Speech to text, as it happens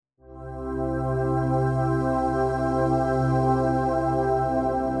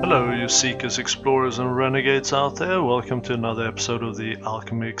you seekers, explorers, and renegades out there. Welcome to another episode of the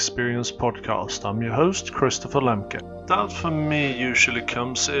Alchemy Experience podcast. I'm your host, Christopher Lemke. Doubt for me usually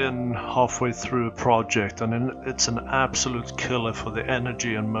comes in halfway through a project, and it's an absolute killer for the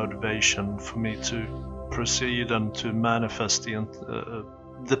energy and motivation for me to proceed and to manifest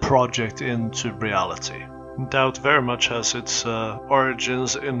the project into reality. Doubt very much has its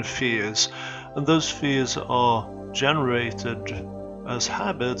origins in fears, and those fears are generated as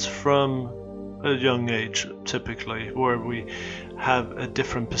habits from a young age, typically, where we have a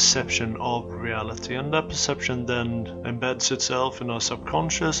different perception of reality, and that perception then embeds itself in our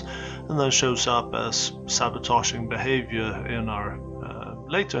subconscious and then shows up as sabotaging behavior in our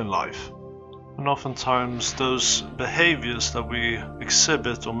later in life. And oftentimes those behaviors that we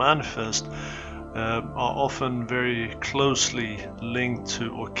exhibit or manifest are often very closely linked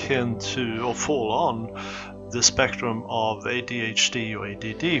to or kin to or fall on the spectrum of ADHD or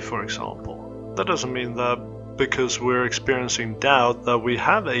ADD, for example. That doesn't mean that because we're experiencing doubt that we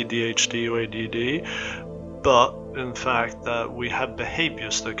have ADHD or ADD, but in fact that we have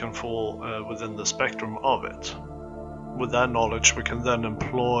behaviors that can fall within the spectrum of it. With that knowledge, we can then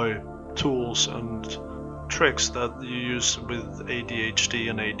employ tools and tricks that you use with ADHD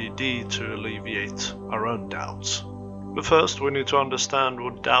and ADD to alleviate our own doubts. But first, we need to understand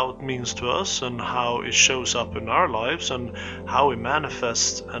what doubt means to us and how it shows up in our lives and how it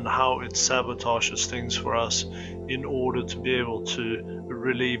manifests and how it sabotages things for us in order to be able to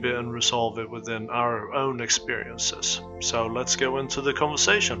relieve it and resolve it within our own experiences. So let's go into the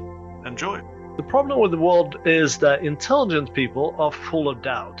conversation. Enjoy. The problem with the world is that intelligent people are full of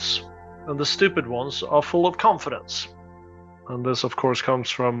doubts, and the stupid ones are full of confidence. And this, of course, comes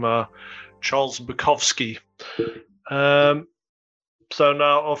from Charles Bukowski. So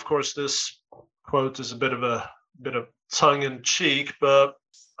now, of course, this quote is a bit of tongue-in-cheek, but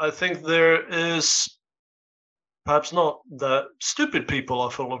I think there is perhaps not that stupid people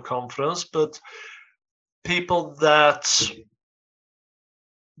are full of confidence, but people that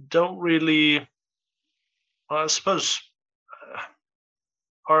don't really, I suppose,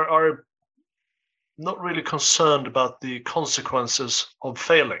 are not really concerned about the consequences of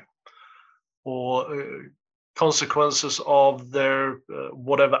failing or consequences of their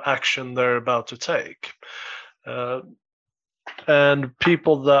whatever action they're about to take. And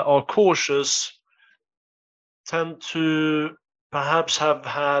people that are cautious tend to perhaps have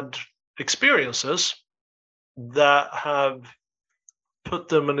had experiences that have put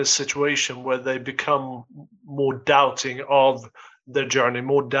them in a situation where they become more doubting of their journey,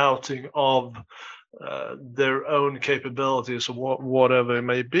 more doubting of their own capabilities or whatever it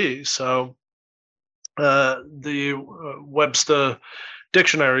may be. So the Webster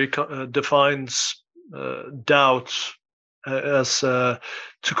Dictionary defines doubt as to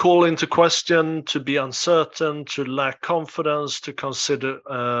call into question, to be uncertain, to lack confidence, to consider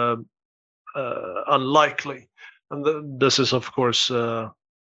unlikely. And this is, of course, the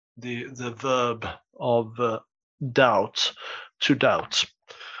verb of doubt, to doubt.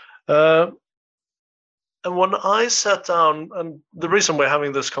 And when I sat down, and the reason we're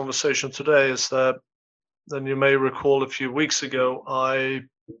having this conversation today is that, and you may recall a few weeks ago, I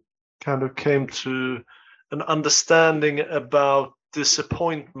kind of came to an understanding about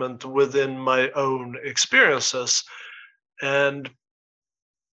disappointment within my own experiences. And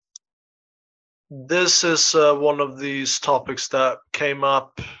this is one of these topics that came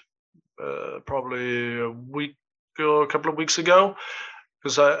up probably a week or a couple of weeks ago,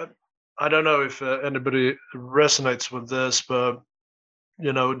 because I don't know if anybody resonates with this, but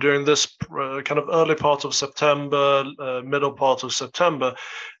during this kind of early part of September, middle part of September,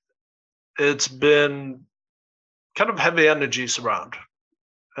 it's been kind of heavy energies around,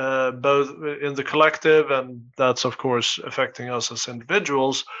 both in the collective, and that's of course affecting us as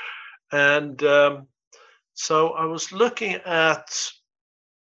individuals. And so I was looking at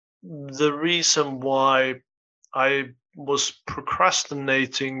the reason why I was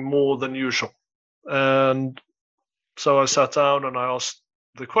procrastinating more than usual. And so I sat down and I asked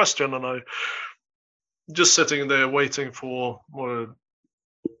the question, and I just sitting there waiting for more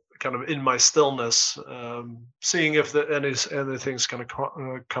kind of in my stillness, seeing if anything's going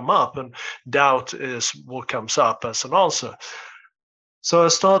to come up, and doubt is what comes up as an answer. So I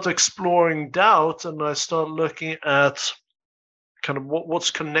start exploring doubt, and I start looking at kind of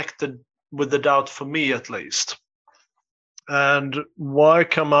what's connected with the doubt for me, at least. And what I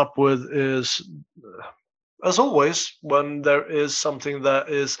come up with is as always, when there is something that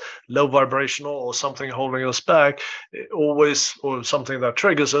is low vibrational or something holding us back, always, or something that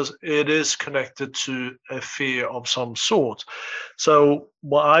triggers us, it is connected to a fear of some sort. So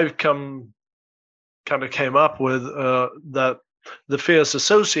what I've came up with, that the fears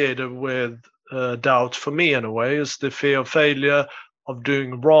associated with doubt, for me in a way, is the fear of failure, of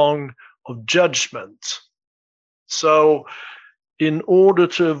doing wrong, of judgment. So in order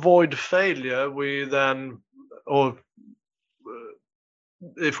to avoid failure, we then, or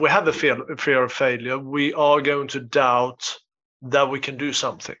if we have a fear of failure, we are going to doubt that we can do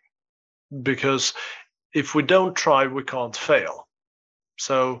something, because if we don't try, we can't fail.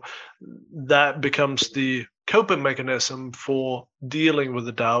 So that becomes the coping mechanism for dealing with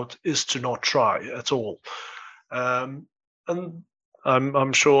the doubt, is to not try at all. And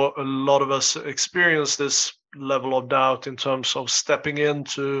I'm sure a lot of us experience this level of doubt in terms of stepping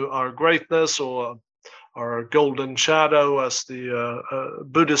into our greatness, or our golden shadow, as the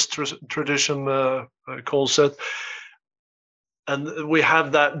Buddhist tradition calls it. And we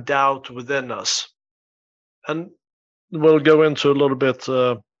have that doubt within us. And we'll go into a little bit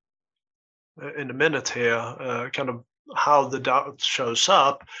in a minute here, kind of how the doubt shows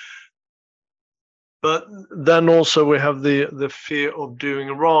up. But then also we have the fear of doing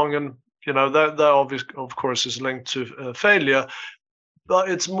wrong, and that obviously, of course, is linked to failure. But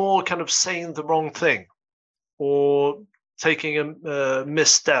it's more kind of saying the wrong thing, or taking a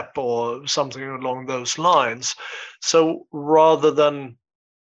misstep, or something along those lines. So rather than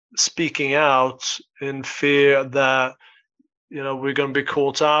speaking out in fear that we're going to be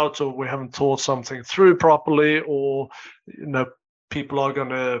caught out, or we haven't thought something through properly, or people are going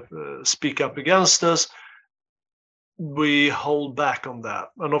to speak up against us, we hold back on that.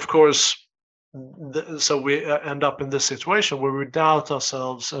 And of course, so we end up in this situation where we doubt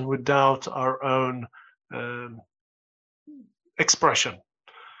ourselves, and we doubt our own expression.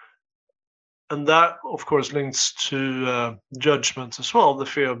 And that, of course, links to judgment as well, the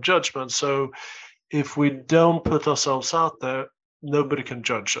fear of judgment. So if we don't put ourselves out there, nobody can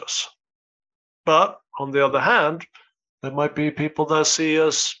judge us. But on the other hand, there might be people that see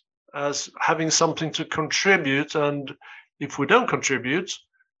us as having something to contribute, and if we don't contribute,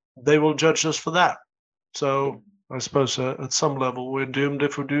 they will judge us for that. So I suppose at some level we're doomed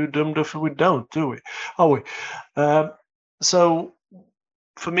if we do, doomed if we don't, do we? Are we? So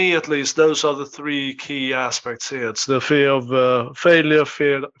for me, at least, those are the three key aspects here. It's the fear of failure,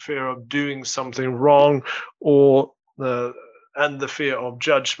 fear of doing something wrong, and the fear of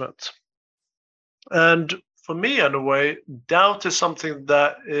judgment. And for me, in a way, doubt is something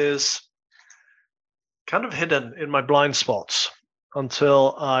that is kind of hidden in my blind spots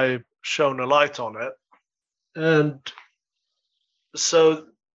until I shone a light on it. And so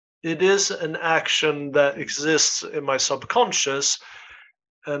it is an action that exists in my subconscious,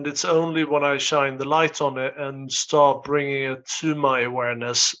 and it's only when I shine the light on it and start bringing it to my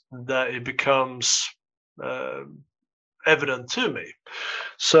awareness that it becomes evident to me.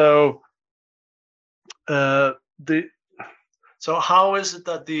 So so how is it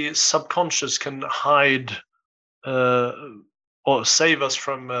that the subconscious can hide or save us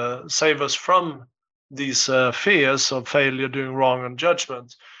from these fears of failure, doing wrong, and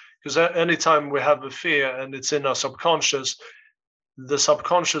judgment? Because anytime we have a fear and it's in our subconscious, the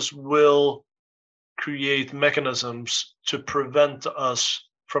subconscious will create mechanisms to prevent us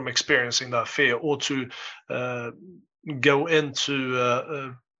from experiencing that fear, or to go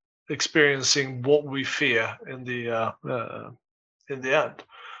into experiencing what we fear in the end.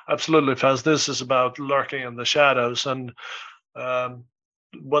 Absolutely, Faz. This is about lurking in the shadows, and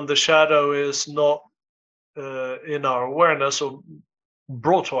when the shadow is not in our awareness, or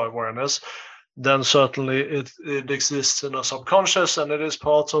brought to our awareness, then certainly it exists in our subconscious, and it is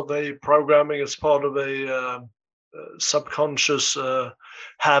part of a programming. It's part of a subconscious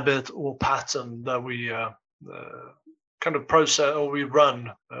habit or pattern that we kind of process, or we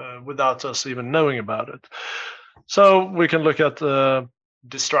run without us even knowing about it. So we can look at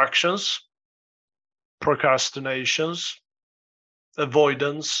distractions, procrastinations,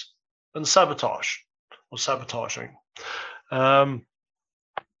 avoidance, and sabotage, or sabotaging.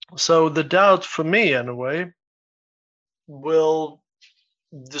 So the doubt, for me in a way, will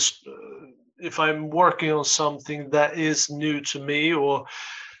just if I'm working on something that is new to me, or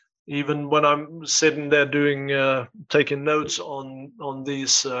even when I'm sitting there doing taking notes on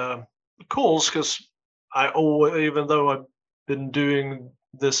these calls, because I always, even though I've been doing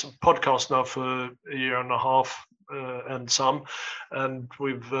this podcast now for a year and a half and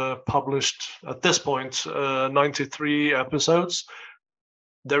we've published at this point 93 episodes.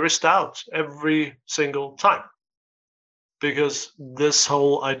 there is doubt every single time, because this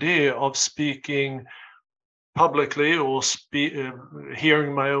whole idea of speaking publicly or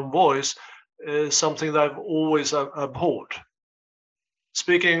hearing my own voice is something that I've always abhorred.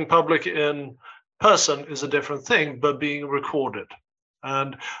 Speaking public in person is a different thing, but being recorded.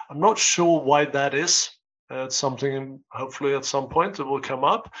 And I'm not sure why that is. It's something, hopefully at some point it will come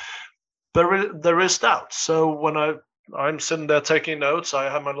up. But there is doubt. So when I'm sitting there taking notes,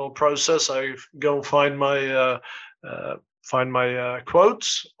 I have my little process. I go and find my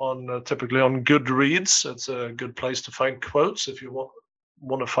quotes on typically on Goodreads. It's a good place to find quotes if you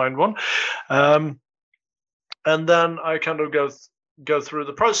want to find one. And then I kind of go through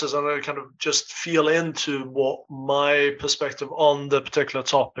the process, and I kind of just feel into what my perspective on the particular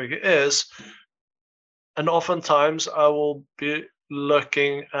topic is. And oftentimes I will be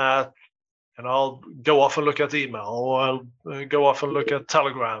looking at, and I'll go off and look at email, or I'll go off and look at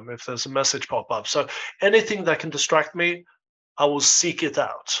Telegram if there's a message pop up. So anything that can distract me, I will seek it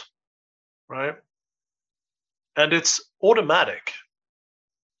out, right? And it's automatic.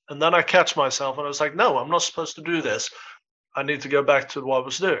 And then I catch myself and I was like, no, I'm not supposed to do this. I need to go back to what I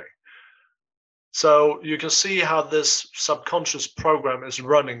was doing. So you can see how this subconscious program is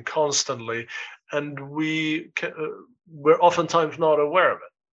running constantly, and we're oftentimes not aware of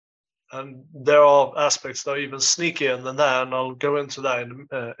it. And there are aspects that are even sneakier than that, and I'll go into that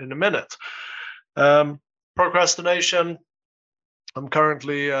in a minute. Procrastination. I'm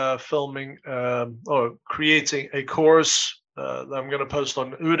currently filming or creating a course that I'm going to post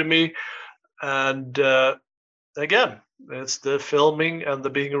on Udemy. And again, it's the filming and the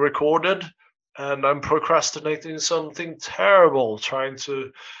being recorded. And I'm procrastinating something terrible, trying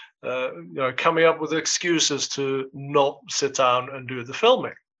to, coming up with excuses to not sit down and do the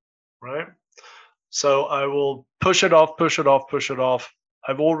filming, right? So I will push it off.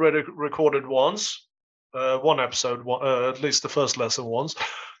 I've already recorded once. One episode, at least the first lesson once,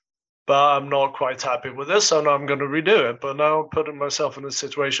 but I'm not quite happy with this, so now I'm going to redo it. But now I'm putting myself in a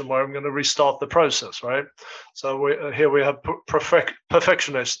situation where I'm going to restart the process, right? So here we have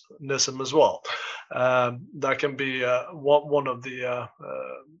perfectionism as well. That can be one of the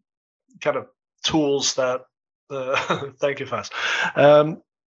kind of tools that, thank you, Faz.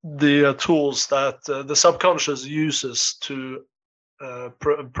 The tools that the subconscious uses to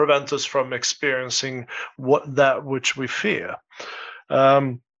prevent us from experiencing that which we fear.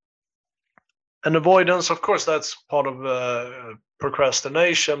 And avoidance, of course, that's part of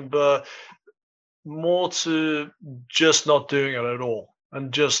procrastination, but more to just not doing it at all.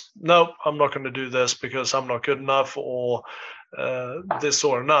 And just, no, I'm not going to do this because I'm not good enough, or this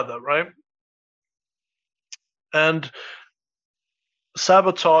or another, right? And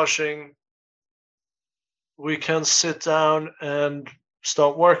sabotaging, we can sit down and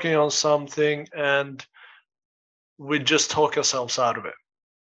start working on something and we just talk ourselves out of it.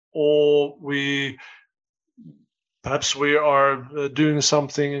 Or perhaps we are doing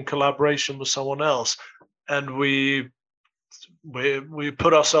something in collaboration with someone else, and we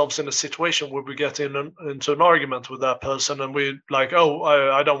put ourselves in a situation where we get into an argument with that person, and we like, oh,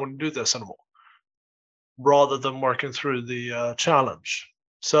 I don't want to do this anymore, rather than working through the challenge.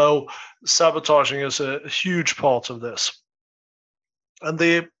 So sabotaging is a huge part of this. And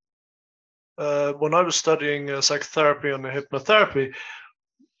when I was studying psychotherapy and hypnotherapy,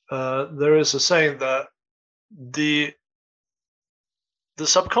 there is a saying that the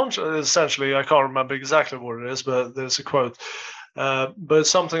subconscious, essentially, I can't remember exactly what it is, but there's a quote, but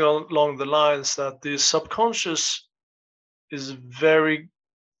it's something along the lines that the subconscious is very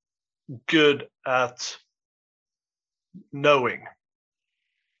good at knowing,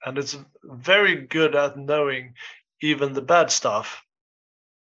 and it's very good at knowing even the bad stuff,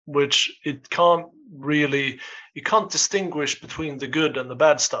 which it can't distinguish between the good and the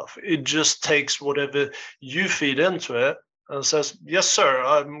bad stuff. It just takes whatever you feed into it and says, yes, sir,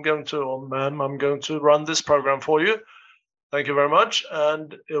 I'm going to run this program for you. Thank you very much.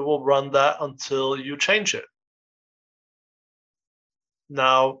 And it will run that until you change it.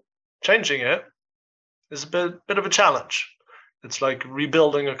 Now, changing it is a bit of a challenge. It's like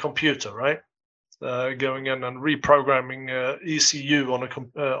rebuilding a computer, right? Going in and reprogramming ECU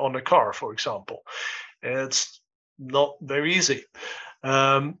on a car, for example. It's not very easy.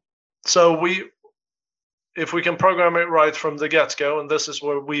 So if we can program it right from the get-go, and this is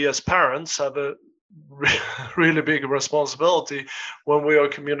where we as parents have a really big responsibility when we are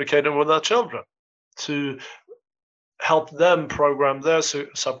communicating with our children, to help them program their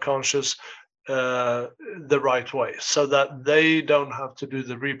subconscious the right way, so that they don't have to do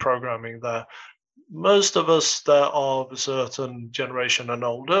the reprogramming that most of us that are of a certain generation and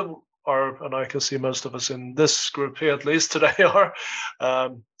older are, and I can see most of us in this group here at least today are,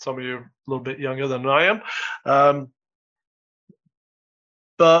 some of you a little bit younger than I am,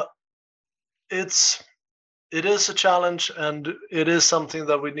 but it is a challenge, and it is something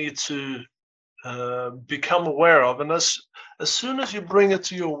that we need to become aware of. And as soon as you bring it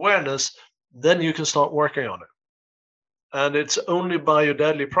to your awareness, then you can start working on it. And it's only by your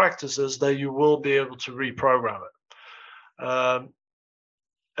daily practices that you will be able to reprogram it.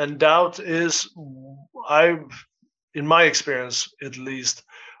 And doubt is, in my experience at least,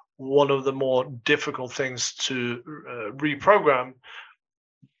 one of the more difficult things to reprogram,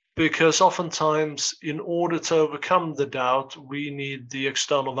 because oftentimes, in order to overcome the doubt, we need the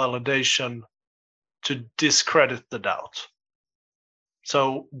external validation to discredit the doubt.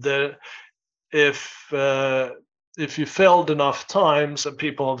 So if you failed enough times and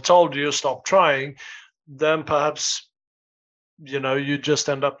people have told you stop trying, then perhaps you just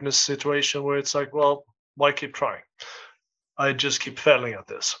end up in a situation where it's like, well, why keep trying? I just keep failing at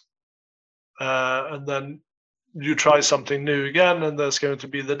this. And then you try something new again, and there's going to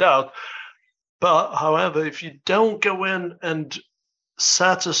be the doubt. But however, if you don't go in and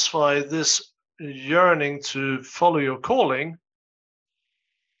satisfy this yearning to follow your calling,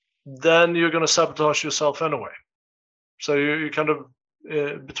 then you're going to sabotage yourself anyway. So you're kind of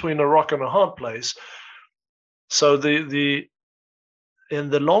between a rock and a hard place. So in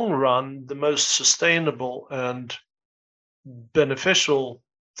the long run, the most sustainable and beneficial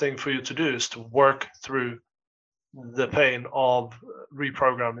thing for you to do is to work through the pain of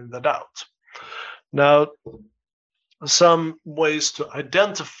reprogramming the doubt. Now, some ways to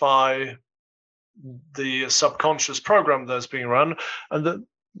identify the subconscious program that's being run, and that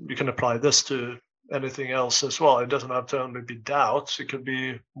you can apply this to anything else as well. It doesn't have to only be doubts. It could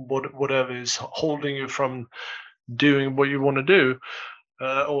be whatever is holding you from doing what you want to do,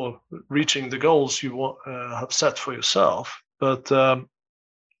 or reaching the goals you have set for yourself. But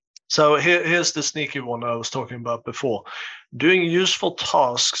so here's the sneaky one I was talking about before: doing useful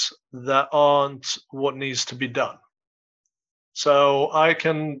tasks that aren't what needs to be done. So I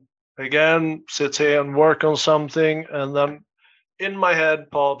can again sit here and work on something, and then in my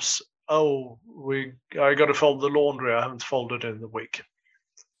head pops, oh, I got to fold the laundry. I haven't folded in the week.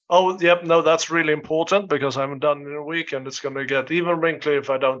 Oh, yep, no, that's really important because I haven't done it in a week, and it's going to get even wrinkly if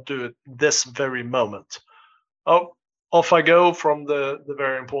I don't do it this very moment. Oh, off I go from the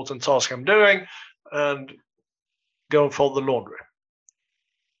very important task I'm doing and go and fold the laundry.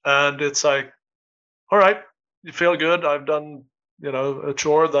 And it's like, all right, you feel good. I've done, a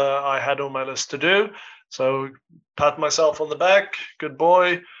chore that I had on my list to do. So pat myself on the back, good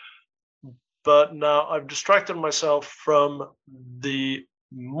boy. But now I've distracted myself from the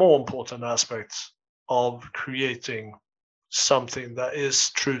more important aspects of creating something that is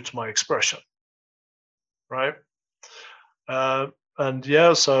true to my expression, right? And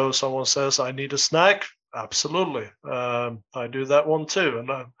yeah, so someone says I need a snack. Absolutely, I do that one too. And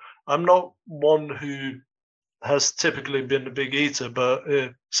I'm not one who has typically been a big eater, but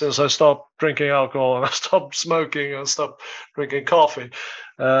since I stopped drinking alcohol and I stopped smoking and stopped drinking coffee,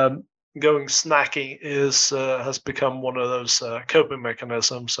 going snacking has become one of those coping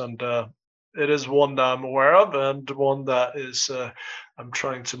mechanisms, and it is one that I'm aware of, and one that is I'm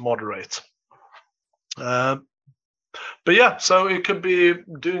trying to moderate. But yeah, so it could be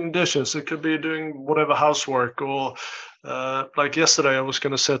doing dishes, it could be doing whatever housework, or like yesterday, I was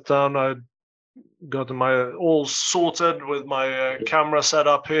going to sit down. I got my all sorted with my camera set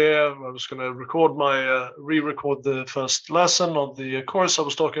up here. I was going to record re-record the first lesson of the course I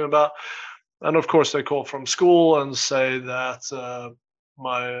was talking about. And of course, they call from school and say that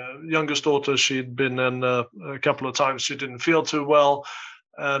my youngest daughter, she'd been in a couple of times. She didn't feel too well.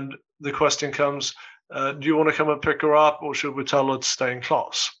 And the question comes, do you want to come and pick her up, or should we tell her to stay in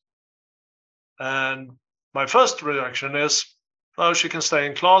class? And my first reaction is, oh, she can stay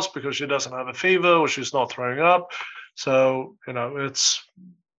in class because she doesn't have a fever or she's not throwing up. So, it's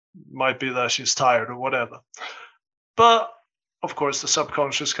might be that she's tired or whatever. But of course, the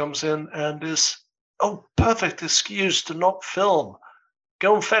subconscious comes in and is, oh, perfect excuse to not film.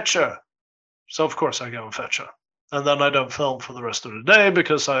 Go and fetch her. So of course I go and fetch her. And then I don't film for the rest of the day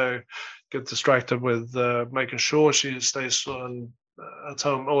because I get distracted with making sure she stays at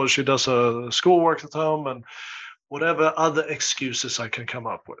home, or she does her schoolwork at home, and whatever other excuses I can come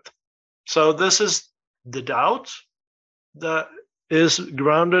up with. So this is the doubt that is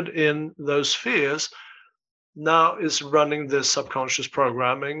grounded in those fears, now is running this subconscious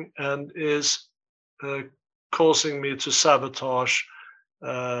programming and is causing me to sabotage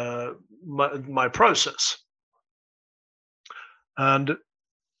my process. And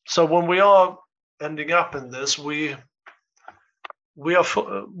so when we are ending up in this, we are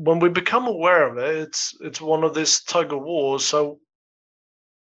when we become aware of it, it's one of these tug of wars. So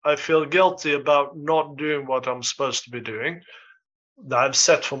I feel guilty about not doing what I'm supposed to be doing, that I've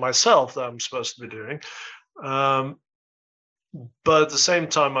set for myself that I'm supposed to be doing. But at the same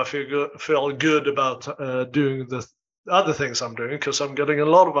time, I feel good about doing the other things I'm doing, because I'm getting a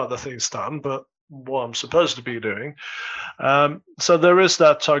lot of other things done, but what I'm supposed to be doing. So there is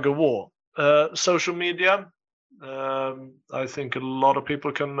that tug of war. Social media, I think a lot of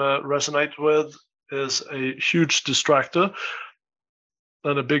people can resonate with, is a huge distractor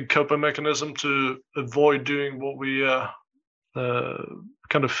and a big coping mechanism to avoid doing what we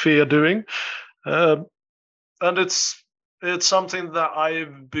kind of fear doing. And it's something that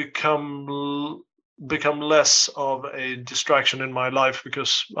I've become less of a distraction in my life,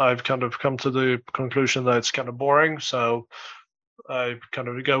 because I've kind of come to the conclusion that it's kind of boring. So I kind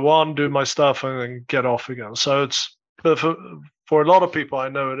of go on, do my stuff, and then get off again. So it's, but for a lot of people, I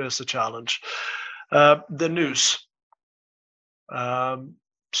know it is a challenge. The news,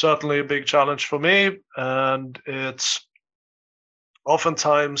 certainly a big challenge for me, and it's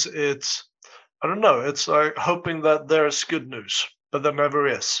oftentimes I don't know, it's like hoping that there's good news, but there never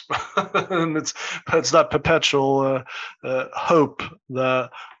is. And it's that perpetual hope that,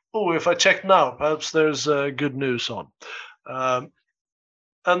 oh, if I check now, perhaps there's good news on.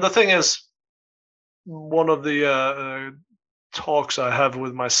 And the thing is, one of the talks I have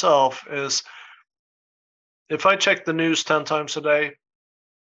with myself is, if I check the news 10 times a day,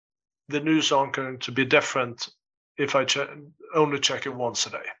 the news aren't going to be different if I only check it once a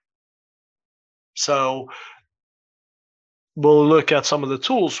day. So we'll look at some of the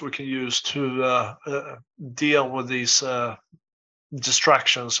tools we can use to deal with these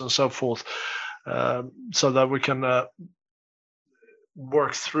distractions and so forth, so that we can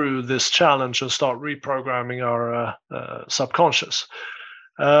work through this challenge and start reprogramming our subconscious.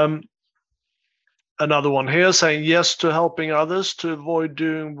 Another one here, saying yes to helping others to avoid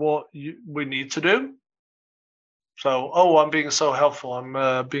doing what we need to do. So, oh, I'm being so helpful,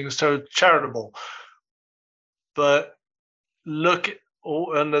 I'm being so charitable. But look,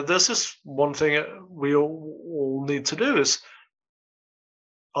 and this is one thing we all need to do, is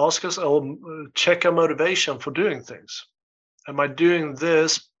ask us, or check our motivation for doing things. Am I doing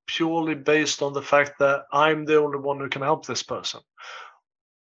this purely based on the fact that I'm the only one who can help this person?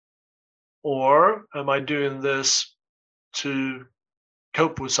 Or am I doing this to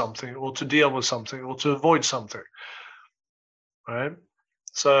cope with something, or to deal with something, or to avoid something? Right?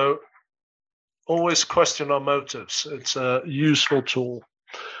 So always question our motives. It's a useful tool.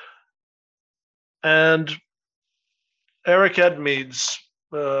 And Eric Edmeades,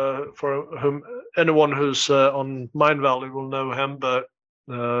 for whom anyone who's on Mindvalley will know him, but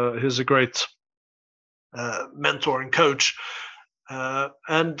he's a great mentor and coach.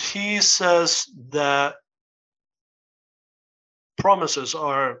 And he says that promises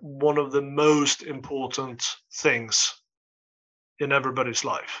are one of the most important things in everybody's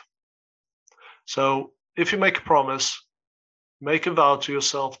life. So if you make a promise, make a vow to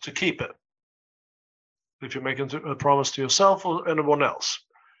yourself to keep it. If you make a promise to yourself or anyone else.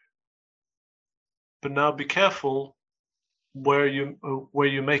 But now be careful where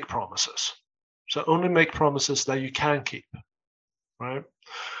you make promises. So only make promises that you can keep, right?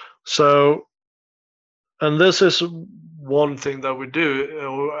 So, and this is one thing that we do,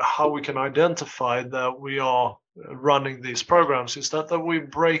 or how we can identify that we are running these programs, is that we're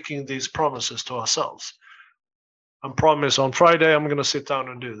breaking these promises to ourselves. I promise on Friday I'm going to sit down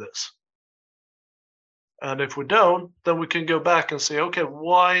and do this. And if we don't, then we can go back and say, okay,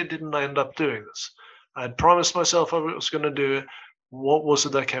 why didn't I end up doing this? I had promised myself I was going to do it. What was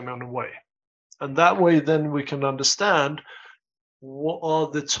it that came in the way? And that way, then we can understand what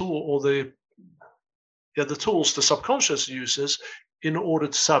are the tools the subconscious uses in order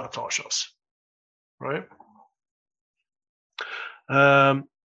to sabotage us, right?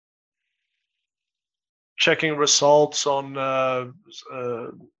 Checking results on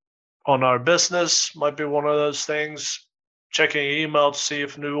our business might be one of those things. Checking email to see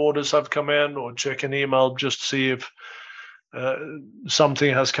if new orders have come in, or checking email just to see if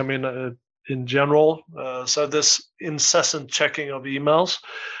something has come in general. So this incessant checking of emails,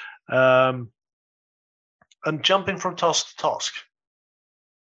 and jumping from task to task.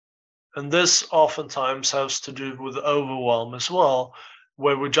 And this oftentimes has to do with overwhelm as well,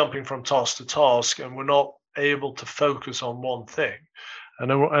 where we're jumping from task to task and we're not able to focus on one thing.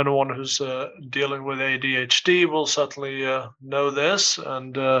 Anyone who's dealing with ADHD will certainly know this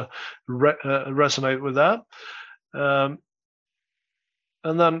and resonate with that. And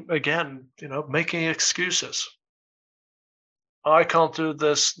then again, making excuses. I can't do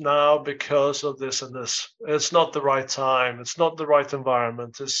this now because of this and this. It's not the right time. It's not the right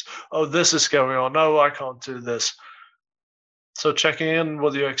environment. This is going on. No, I can't do this. So checking in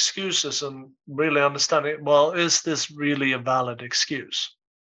with your excuses and really understanding, well, is this really a valid excuse?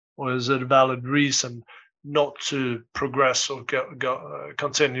 Or is it a valid reason not to progress or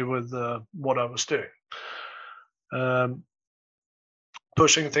continue with what I was doing?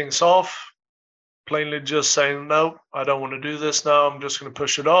 Pushing things off, plainly just saying, no, I don't want to do this now. I'm just going to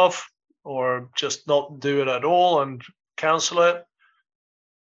push it off, or just not do it at all and cancel it.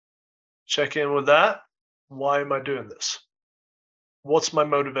 Check in with that. Why am I doing this? What's my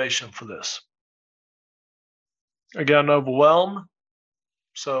motivation for this? Again, overwhelm.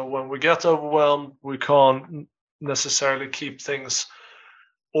 So when we get overwhelmed, we can't necessarily keep things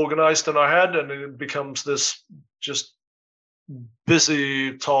organized in our head, and it becomes this just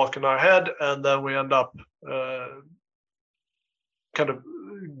busy talk in our head, and then we end up kind of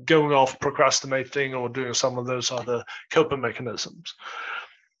going off procrastinating or doing some of those other coping mechanisms.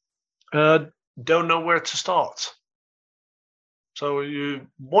 Don't know where to start. So you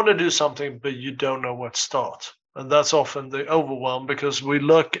want to do something, but you don't know where to start. And that's often the overwhelm, because we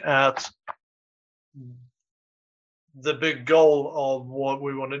look at the big goal of what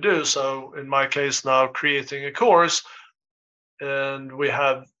we want to do. So in my case now, creating a course, and we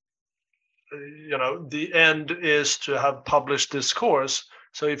have, the end is to have published this course.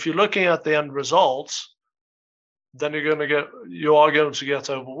 So if you're looking at the end results, then you are going to get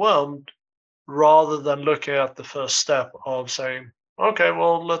overwhelmed, rather than looking at the first step of saying, okay,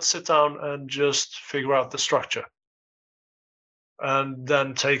 well, let's sit down and just figure out the structure, and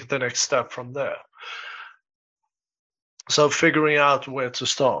then take the next step from there. So figuring out where to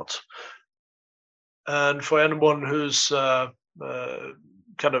start. And for anyone who's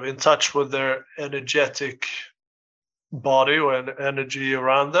kind of in touch with their energetic body or energy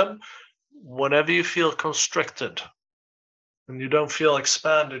around them, whenever you feel constricted and you don't feel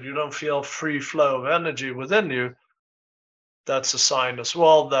expanded, you don't feel free flow of energy within you, that's a sign as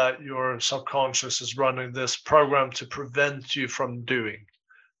well that your subconscious is running this program to prevent you from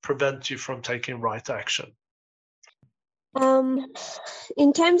taking right action.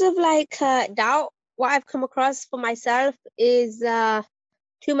 In terms of doubt, what I've come across for myself is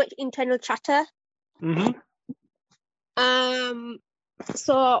too much internal chatter. Mm-hmm.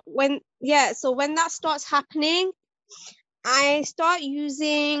 So when that starts happening, I start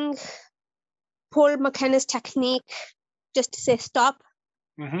using Paul McKenna's technique, just to say stop.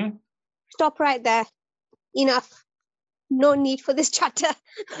 Mm-hmm. Stop right there. Enough. No need for this chatter.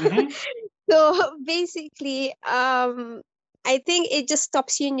 Mm-hmm. So basically, I think it just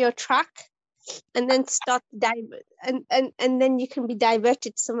stops you in your track, and then and then you can be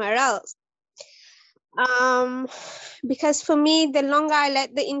diverted somewhere else. Because for me, the longer I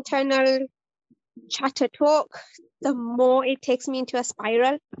let the internal chatter talk, the more it takes me into a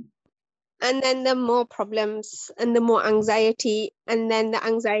spiral, and then the more problems and the more anxiety, and then the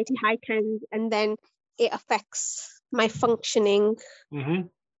anxiety heightens, and then it affects my functioning. Mm-hmm.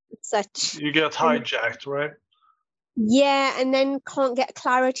 Such. You get hijacked, right? Yeah, and then can't get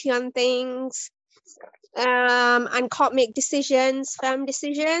clarity on things, and can't make firm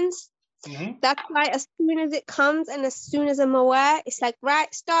decisions. Mm-hmm. That's why as soon as it comes and as soon as I'm aware, it's like,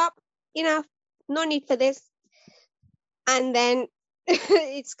 right, stop, enough, no need for this. And then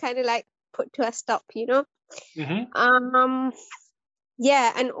it's kind of like put to a stop, Mm-hmm.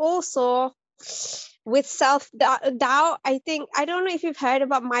 Yeah, and also with self-doubt, I don't know if you've heard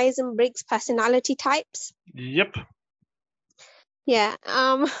about Myers-Briggs personality types. Yep. Yeah.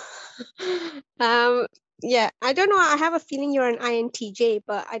 Yeah, I don't know. I have a feeling you're an INTJ,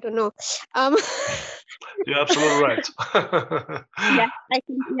 but I don't know. You're absolutely right.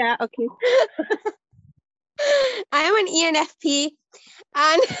 Yeah, okay. I am an ENFP,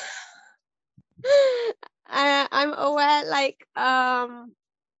 and I'm aware,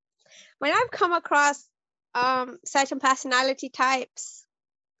 when I've come across certain personality types,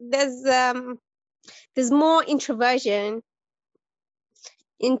 there's more introversion,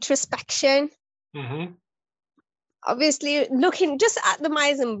 introspection. Mm-hmm. Obviously, looking just at the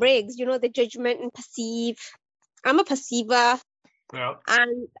Myers-Briggs, the judgment and perceive. I'm a perceiver. Yeah.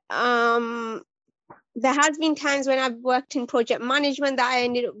 And there has been times when I've worked in project management that I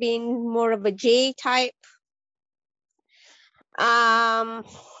ended up being more of a J type. I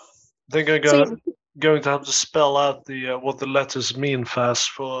think I'm going to have to spell out the what the letters mean fast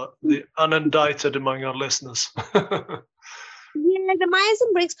for the unindicted among our listeners. Yeah, the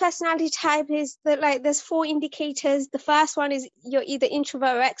Myers-Briggs personality type is that, like, there's 4 indicators. The first one is you're either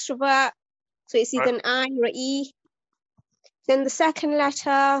introvert or extrovert, so it's either an I or an E. Then the second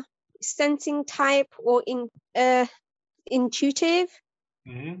letter, sensing type or intuitive.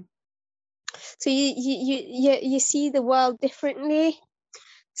 Mm-hmm. So you see the world differently.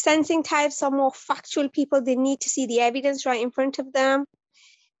 Sensing types are more factual people. They need to see the evidence right in front of them.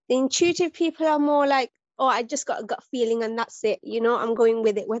 The intuitive people are more like, oh, I just got a gut feeling and that's it. You know, I'm going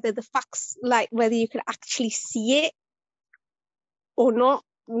with it, whether the facts, like whether you can actually see it or not.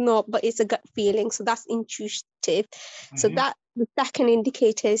 No, but it's a gut feeling. So that's intuitive. Mm-hmm. So that the second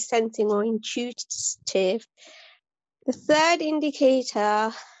indicator is sensing or intuitive. The third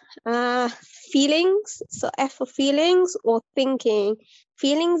indicator, feelings. So F for feelings or thinking.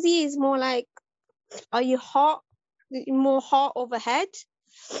 Feelings is more like, are you more heart over head?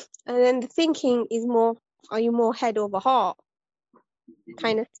 And then the thinking is more, are you more head over heart?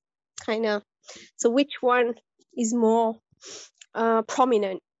 Kind of. So which one is more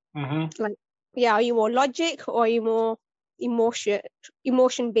prominent? Mm-hmm. Like, yeah, are you more logic or are you more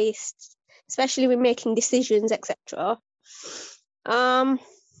emotion based, especially with making decisions, etc. And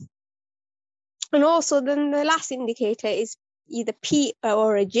also then the last indicator is either P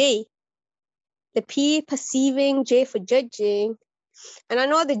or a J. The P perceiving, J for judging. And I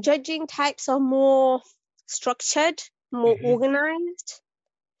know the judging types are more structured, more organized,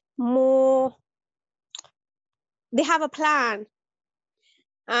 they have a plan.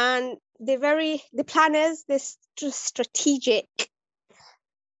 And the planners, they're strategic.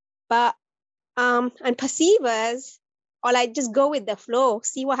 But, and perceivers are like, just go with the flow,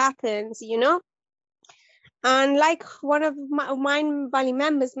 see what happens, you know? And like one of my Mind Valley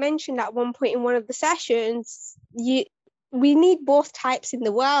members mentioned at one point in one of the sessions, we need both types in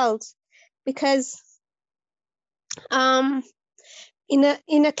the world, because in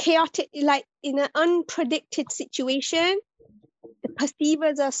a chaotic, like in an unpredicted situation, the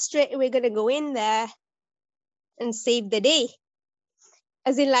perceivers are straight away going to go in there and save the day.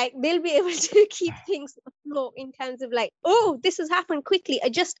 As in, like, they'll be able to keep things afloat in terms of like, oh, this has happened quickly,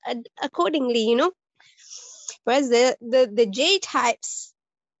 adjust accordingly, you know? Whereas the J types,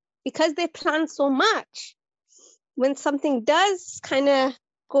 because they plan so much, when something does kind of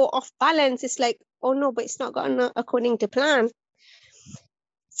go off balance, it's like, oh no, but it's not gone according to plan.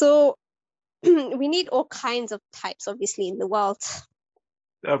 So we need all kinds of types, obviously, in the world.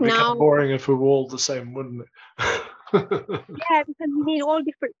 That would become boring if we were all the same, wouldn't it? Yeah, because we need all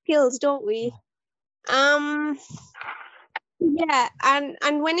different skills, don't we? Yeah,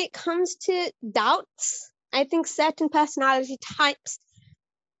 and when it comes to doubts, I think certain personality types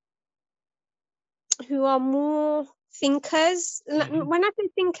who are more thinkers, when I say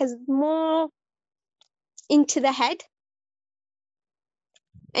thinkers, more into the head,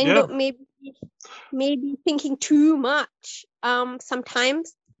 end up maybe thinking too much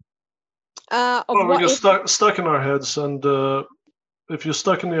sometimes. We get stuck in our heads, and if you're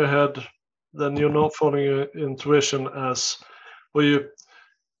stuck in your head, then you're not following your intuition as well.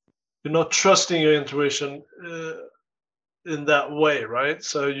 You're not trusting your intuition in that way, right?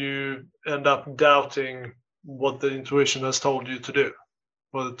 So you end up doubting what the intuition has told you to do,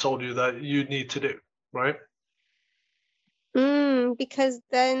 what it told you that you need to do, right? Because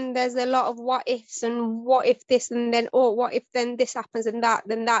then there's a lot of what ifs, and what if this, and then, oh, what if then this happens, and that,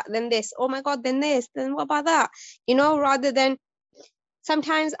 then this, oh my god, then this, then what about that, you know? Rather than,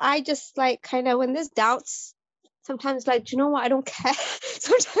 sometimes I just like, kind of, when there's doubts, sometimes like, do you know what, I don't care.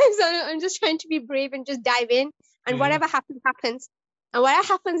 Sometimes I'm just trying to be brave and just dive in, and whatever happens, and whatever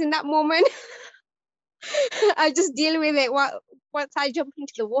happens in that moment, I just deal with it. Once I jump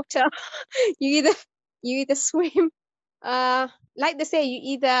into the water, you either swim, like they say, you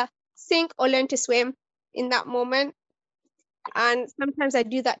either sink or learn to swim in that moment. And sometimes I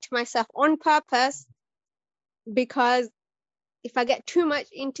do that to myself on purpose, because if I get too much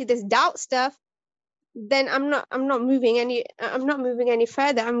into this doubt stuff, then I'm not moving any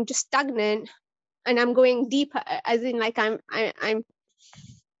further. I'm just stagnant, and I'm going deeper, as in, like, I'm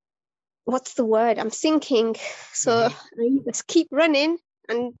what's the word? I'm sinking. So I just keep running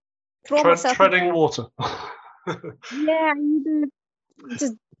and throw myself treading water. Yeah,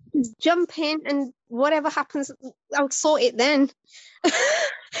 just jump in, and whatever happens, I'll sort it then.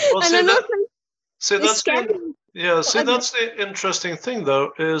 Well, and that's the interesting thing,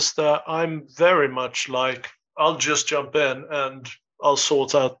 though, is that I'm very much like, I'll just jump in and I'll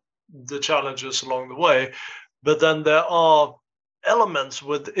sort out the challenges along the way. But then there are elements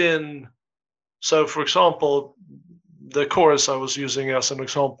within So, for example, the chorus I was using as an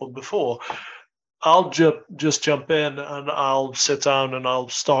example before, I'll just jump in and I'll sit down and I'll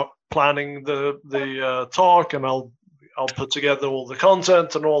start planning the talk, and I'll put together all the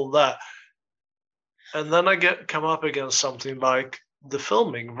content and all that. And then I come up against something like the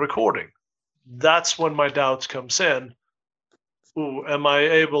filming, recording. That's when my doubt comes in. Ooh, am I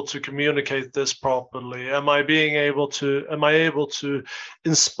able to communicate this properly? Am I able to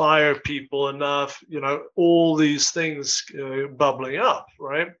inspire people enough? All these things bubbling up,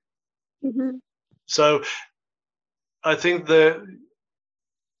 right? Mm-hmm. So I think the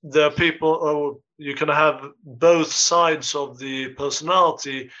people, you can have both sides of the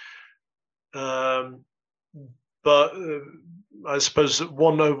personality, but I suppose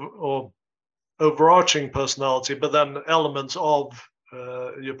one overarching personality, but then elements of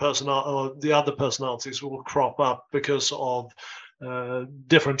your personality or the other personalities will crop up because of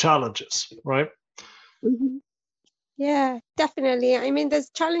different challenges, right? Mm-hmm. Yeah, definitely. I mean, there's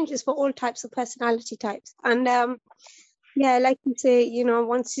challenges for all types of personality types. And yeah, like you say,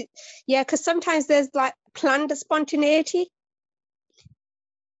 because sometimes there's like planned spontaneity.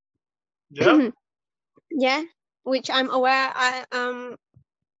 Yeah. Yeah, which I'm aware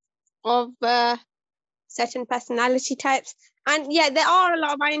of certain personality types. And yeah, there are a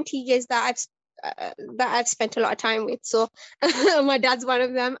lot of INTJs that I've spent a lot of time with. So my dad's one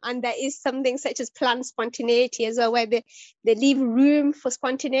of them, and there is something such as planned spontaneity as well, where they leave room for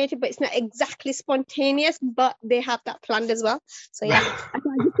spontaneity, but it's not exactly spontaneous, but they have that planned as well. So yeah, I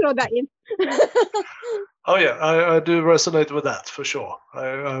thought I'd just throw that in. Oh yeah, I do resonate with that for sure.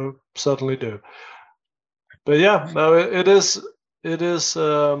 I certainly do. But yeah, no, it is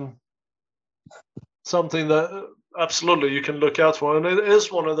something that absolutely you can look out for, and it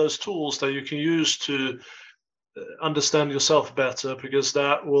is one of those tools that you can use to understand yourself better, because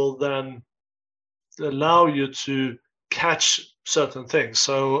that will then allow you to catch certain things.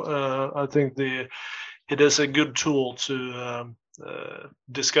 So I think it is a good tool to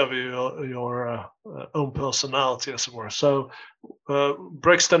discover your own personality, as it were. So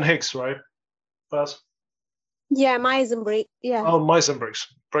Braxton Hicks, right? Baz? Yeah, Myers-Briggs. Yeah. Oh, Myers-Briggs.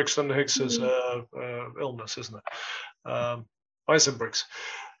 Braxton Hicks is Mm-hmm. illness, isn't it? Myers-Briggs.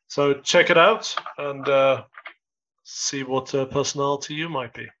 So check it out and see what personality you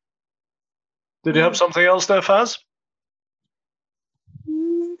might be. Did you have something else there, Faz?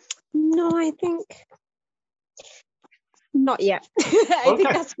 No, I think not yet. I think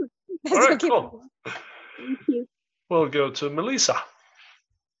that's all right, okay. cool. Thank you. We'll go to Melissa.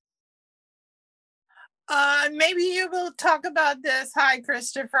 Maybe you will talk about this. Hi,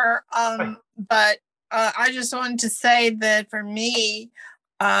 Christopher. Hi. But I just wanted to say that for me,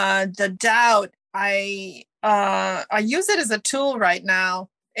 the doubt, I use it as a tool right now.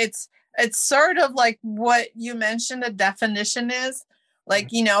 It's sort of like what you mentioned the definition is, like,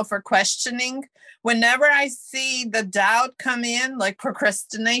 for questioning. Whenever I see the doubt come in, like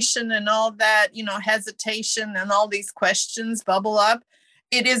procrastination and all that, hesitation and all these questions bubble up,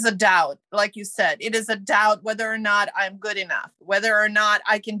 it is a doubt. Like you said, it is a doubt whether or not I'm good enough, whether or not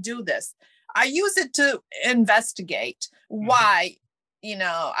I can do this. I use it to investigate why,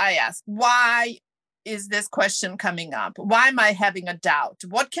 I ask, why is this question coming up? Why am I having a doubt?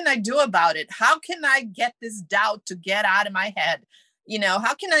 What can I do about it? How can I get this doubt to get out of my head?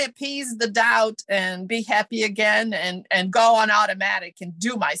 How can I appease the doubt and be happy again and go on automatic and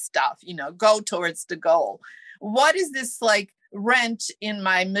do my stuff, go towards the goal? What is this like wrench in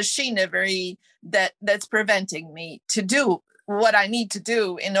my machinery that's preventing me to do what I need to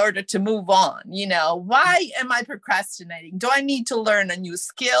do in order to move on? Why am I procrastinating? Do I need to learn a new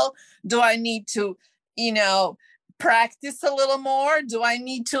skill? Do I need to, practice a little more? Do I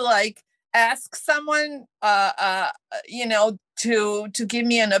need to ask someone, to give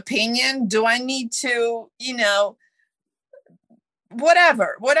me an opinion? Do I need to,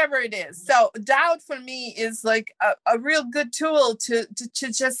 whatever it is? So doubt for me is like a real good tool to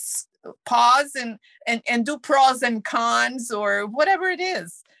just pause and do pros and cons or whatever it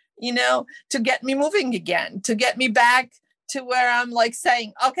is, to get me moving again, to get me back to where I'm like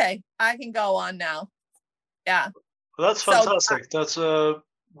saying, okay, I can go on now. Yeah. Well, that's fantastic. That's a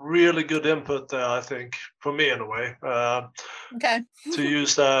really good input there, I think, for me in a way. Okay. To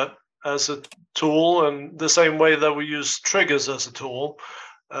use that as a tool, and the same way that we use triggers as a tool.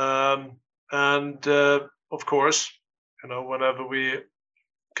 And of course, whenever we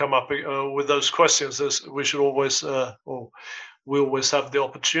come up with those questions, we should always, we always have the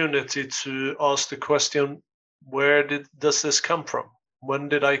opportunity to ask the question, where does this come from? When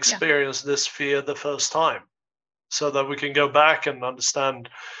did I experience this fear the first time? So that we can go back and understand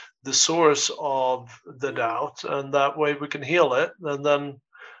the source of the doubt, and that way we can heal it, and then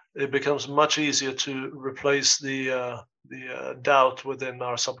it becomes much easier to replace the doubt within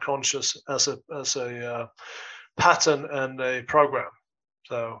our subconscious as a pattern and a program.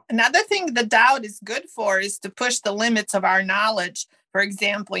 So another thing the doubt is good for is to push the limits of our knowledge. For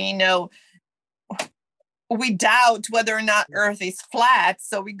example, we doubt whether or not Earth is flat,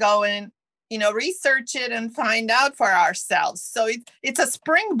 so we go and research it and find out for ourselves. So it's a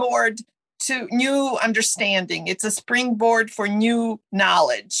springboard to new understanding. It's a springboard for new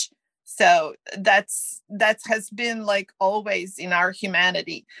knowledge. So that has been like always in our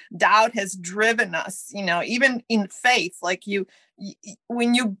humanity. Doubt has driven us, even in faith. Like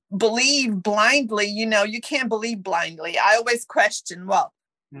when you believe blindly, you can't believe blindly. I always question, well,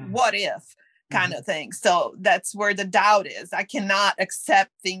 what if kind of thing. So that's where the doubt is. I cannot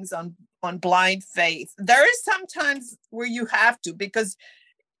accept things on blind faith. There is sometimes where you have to, because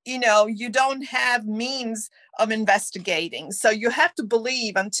you don't have means of investigating. So you have to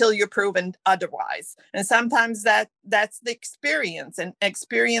believe until you're proven otherwise. And sometimes that's the experience, and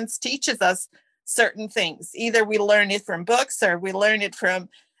experience teaches us certain things. Either we learn it from books or we learn it from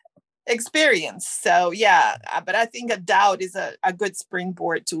experience. So yeah, but I think a doubt is a good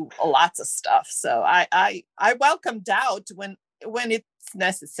springboard to lots of stuff. So I welcome doubt when it's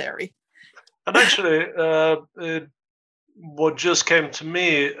necessary. And actually, what just came to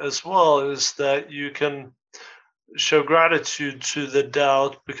me as well is that you can show gratitude to the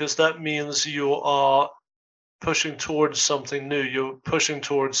doubt, because that means you are pushing towards something new. You're pushing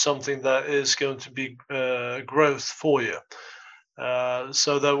towards something that is going to be growth for you.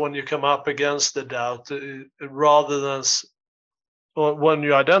 So that when you come up against the doubt, rather than when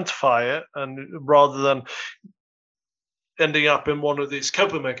you identify it, and rather than ending up in one of these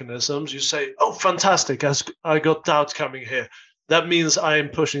coping mechanisms, you say, oh, fantastic, I got doubt coming here. That means I am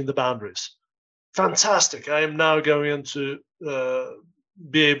pushing the boundaries. Fantastic, I am now going to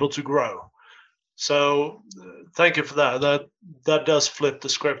be able to grow. So thank you for that. That does flip the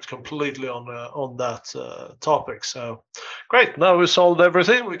script completely on that topic. So great. Now we solved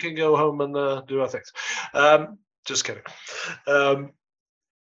everything. We can go home and do our things. Just kidding.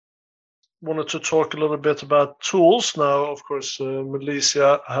 Wanted to talk a little bit about tools. Now, of course,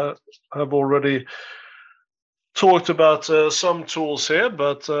 Melissa have already talked about some tools here,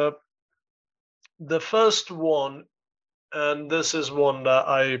 but the first one, and this is one that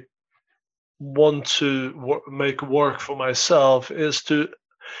I want to make work for myself, is to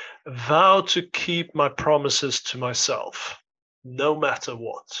vow to keep my promises to myself, no matter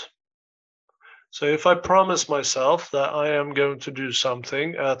what. So if I promise myself that I am going to do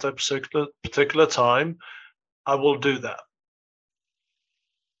something at a particular time, I will do that.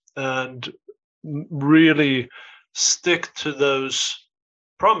 And really stick to those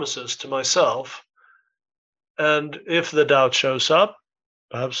promises to myself. And if the doubt shows up,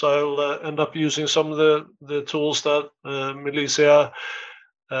 perhaps I'll end up using some of the tools that Melissa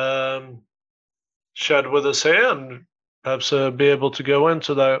shared with us here, and perhaps be able to go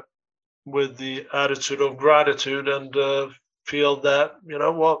into that with the attitude of gratitude and feel that,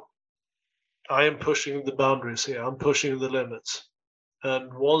 what, I am pushing the boundaries here. I'm pushing the limits.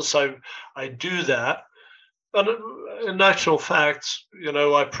 And once I do that, and in actual fact,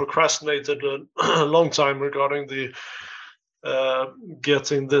 I procrastinated a long time regarding the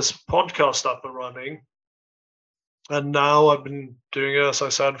getting this podcast up and running. And now I've been doing it, as I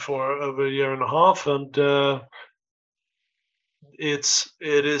said, for over a year and a half, and it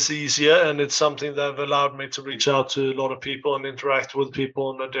is easier, and it's something that have allowed me to reach out to a lot of people and interact with people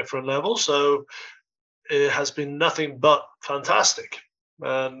on a different level. So it has been nothing but fantastic.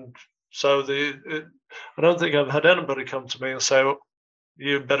 And so I don't think I've had anybody come to me and say, well,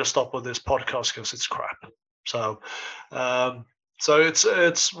 you better stop with this podcast because it's crap. So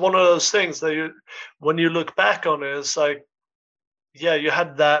it's one of those things that when you look back on it, it's like, yeah, you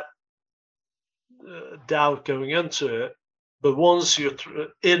had that doubt going into it, but once you're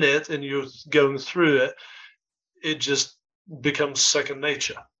in it and you're going through it, it just becomes second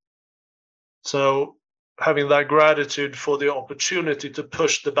nature. So having that gratitude for the opportunity to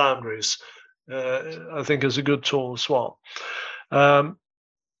push the boundaries, I think is a good tool as well. And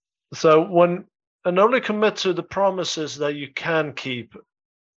only commit to the promises that you can keep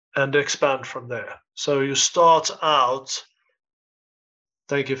and expand from there. So you start out,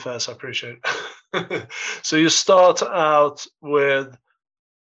 thank you, Faz, I appreciate it. So you start out with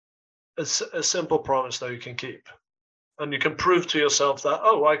a simple promise that you can keep. And you can prove to yourself that,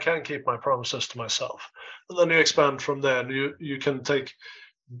 oh, I can keep my promises to myself. And then you expand from there, and you can take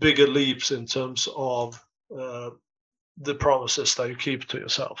bigger leaps in terms of the promises that you keep to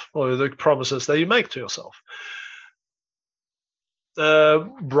yourself, or the promises that you make to yourself.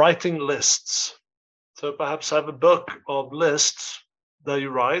 Writing lists. So perhaps have a book of lists that you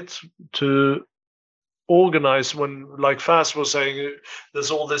write to organize when, like Faz was saying,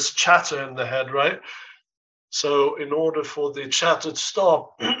 there's all this chatter in the head, right? So in order for the chatter to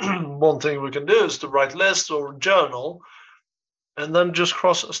stop, one thing we can do is to write lists or journal, and then just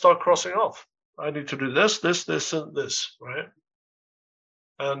start crossing off. I need to do this, this, this, and this, right?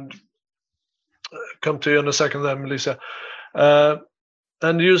 And come to you in a second there, Melissa.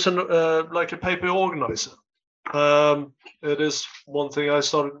 And use like a paper organizer. It is one thing I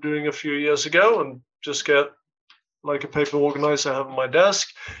started doing a few years ago, and just get like a paper organizer I have on my desk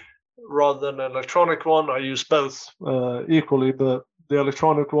rather than an electronic one. I use both equally, but the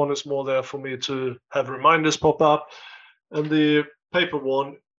electronic one is more there for me to have reminders pop up, and the paper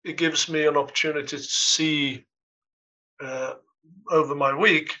one, it gives me an opportunity to see over my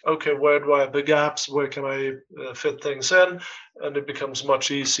week, okay, where do I have the gaps? Where can I fit things in? And it becomes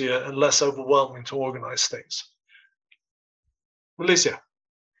much easier and less overwhelming to organize things. Alicia.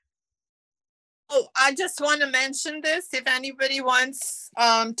 Oh, I just want to mention this. If anybody wants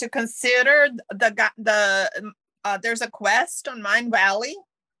to consider there's a quest on Mindvalley.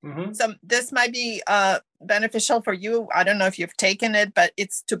 Mm-hmm. So this might be beneficial for you. I don't know if you've taken it, but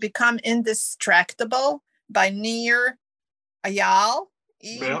it's to become indistractable by Nir Eyal,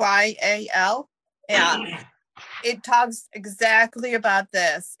 Eyal. Yeah. It talks exactly about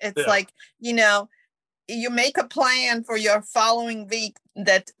this. It's like, you know, you make a plan for your following week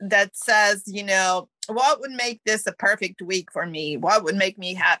that says, you know, what would make this a perfect week for me? What would make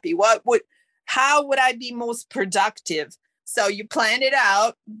me happy? How would I be most productive? So you plan it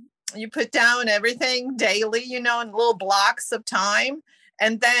out, you put down everything daily, you know, in little blocks of time,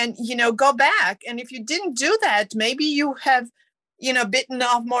 and then, you know, go back. And if you didn't do that, maybe you have, you know, bitten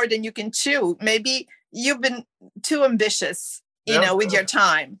off more than you can chew. Maybe you've been too ambitious, you know, with your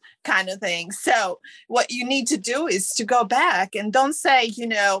time kind of thing. So what you need to do is to go back and don't say, you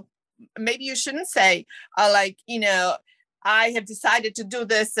know, maybe you shouldn't say like, you know, I have decided to do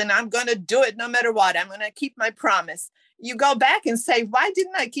this and I'm going to do it no matter what. I'm going to keep my promise. You go back and say, why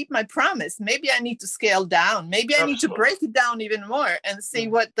didn't I keep my promise? Maybe I need to scale down. Maybe I need to break it down even more and see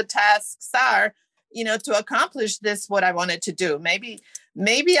what the tasks are, you know, to accomplish this, what I wanted to do. Maybe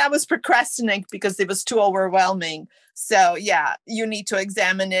I was procrastinating because it was too overwhelming. So yeah, you need to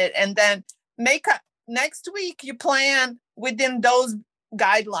examine it, and then next week you plan within those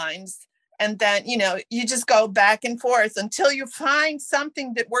guidelines. And then, you know, you just go back and forth until you find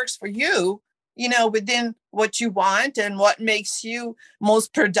something that works for you, you know, within what you want and what makes you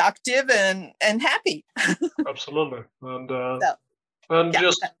most productive and happy. Absolutely.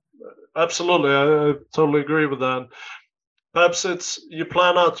 Absolutely. I totally agree with that. Perhaps you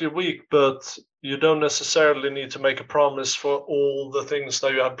plan out your week, but you don't necessarily need to make a promise for all the things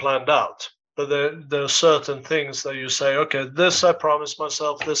that you have planned out. But there are certain things that you say, okay, this I promised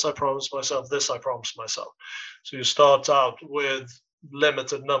myself, this I promised myself, this I promised myself. So you start out with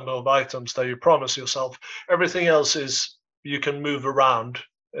limited number of items that you promise yourself. Everything else is you can move around.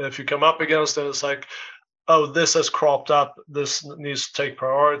 If you come up against it, it's like, oh, this has cropped up, this needs to take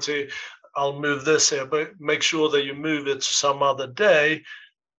priority. I'll move this here, but make sure that you move it some other day.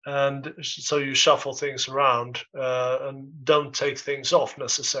 And so you shuffle things around and don't take things off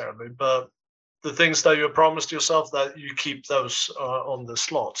necessarily. But the things that you promised yourself, that you keep those on the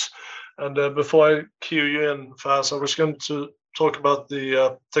slots. And before I cue you in, Faz, I was going to talk about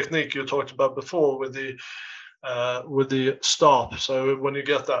the technique you talked about before with the stop. So when you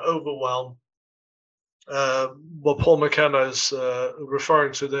get that overwhelm, what Paul McKenna is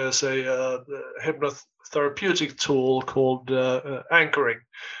referring to, there's a hypnotherapeutic tool called anchoring.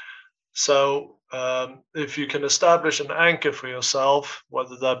 So if you can establish an anchor for yourself,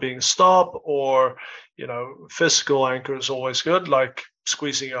 whether that being stop or, you know, physical anchor is always good, like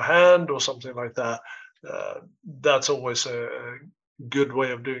squeezing your hand or something like that. That's always a good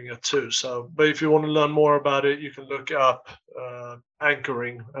way of doing it too. So, but if you want to learn more about it, you can look up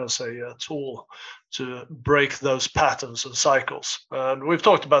anchoring as a tool to break those patterns and cycles. And we've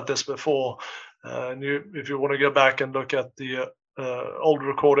talked about this before. And if you want to go back and look at the old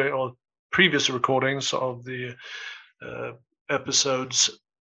recording or previous recordings of the episodes,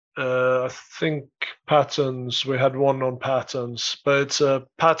 I think patterns, we had one on patterns, but it's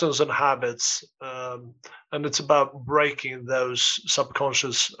patterns and habits, and it's about breaking those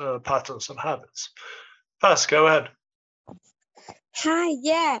subconscious patterns and habits. Faz, go ahead. Hi,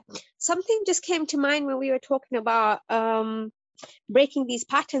 yeah. Something just came to mind when we were talking about breaking these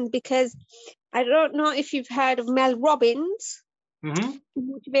patterns, because I don't know if you've heard of Mel Robbins,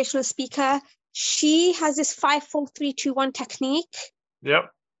 motivational speaker. She has this 5, 4, 3, 2, 1 technique.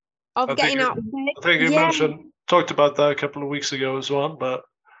 Yep. Of getting out of bed. I think you talked about that a couple of weeks ago as well, but.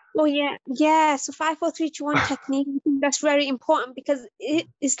 Oh yeah. So 5, 4, 3, 2, 1 technique. I think that's very important, because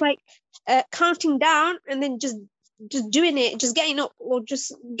it's like counting down and then just doing it, just getting up or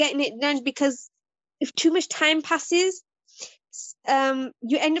just getting it done. Because if too much time passes,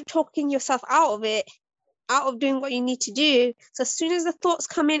 you end up talking yourself out of it, out of doing what you need to do. So as soon as the thoughts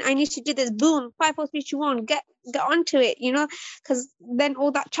come in, I need to do this, boom, 5, 4, 3, 2, 1, get onto it, because then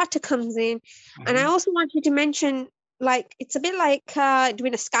all that chatter comes in. And I also wanted to mention, like, it's a bit like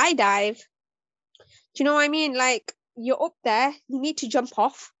doing a skydive. Do you know what I mean? Like, you're up there, you need to jump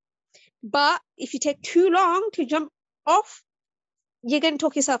off, but if you take too long to jump off, you're going to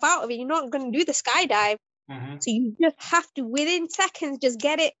talk yourself out of it. You're not going to do the skydive. So you just have to, within seconds, just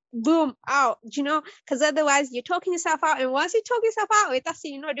get it, boom, out, because otherwise you're talking yourself out. And once you talk yourself out of it, that's it,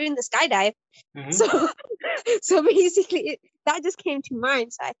 you're not doing the skydive. So basically, that just came to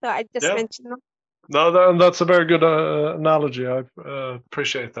mind. So I thought I'd just mention that. No, that's a very good analogy. I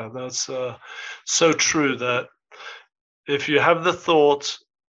appreciate that. That's so true, that if you have the thought,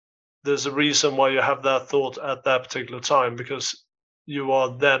 there's a reason why you have that thought at that particular time, because you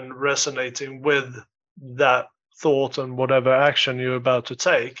are then resonating with that thought and whatever action you're about to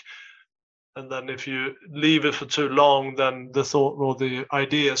take. And then if you leave it for too long, then the thought or the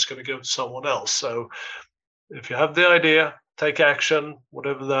idea is going to go to someone else. So if you have the idea, take action,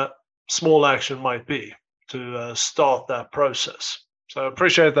 whatever that small action might be, to start that process. So I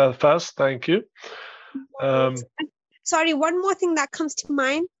appreciate that, Faz. Thank you. Sorry, one more thing that comes to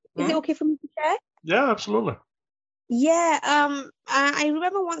mind. Is it okay for me to share? Yeah, absolutely. Yeah, I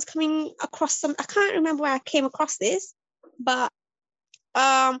remember once coming across I can't remember where I came across this, but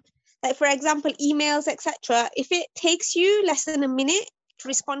like, for example, emails, etc. If it takes you less than a minute to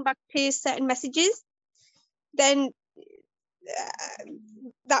respond back to certain messages, then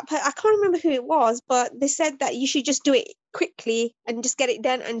I can't remember who it was, but they said that you should just do it quickly and just get it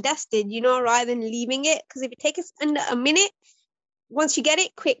done and dusted, rather than leaving it. Because if it takes under a minute, once you get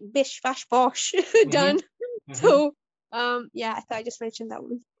it, quick, bish, bash, bosh, done. So, I thought I just mentioned that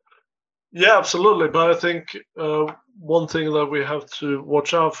one. Yeah, absolutely. But I think one thing that we have to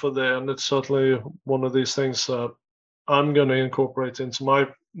watch out for there, and it's certainly one of these things that I'm going to incorporate into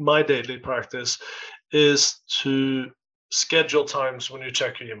my daily practice, is to schedule times when you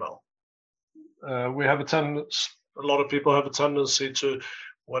check your email. We have a lot of people have a tendency to,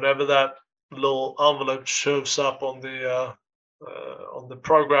 whenever that little envelope shows up on the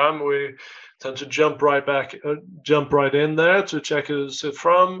program, we tend to jump right in there to check who's it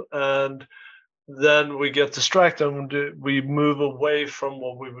from, and then we get distracted and we move away from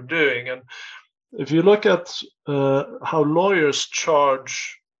what we were doing. And if you look at how lawyers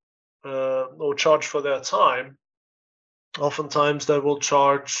charge for their time, oftentimes they will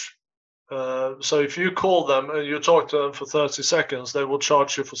charge. So if you call them and you talk to them for 30 seconds, they will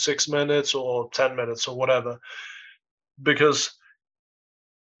charge you for 6 minutes or 10 minutes or whatever. Because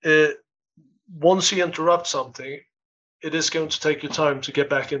once you interrupt something, it is going to take you time to get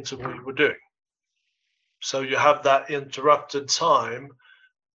back into what you were doing. So you have that interrupted time.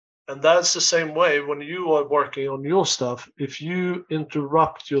 And that's the same way when you are working on your stuff. If you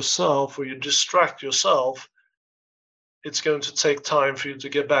interrupt yourself or you distract yourself, it's going to take time for you to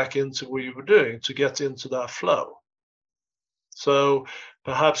get back into what you were doing, to get into that flow. So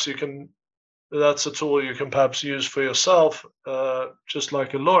perhaps that's a tool you can perhaps use for yourself, just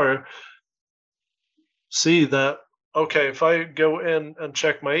like a lawyer. See that, okay, if I go in and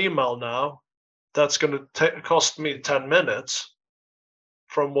check my email now, that's going to cost me 10 minutes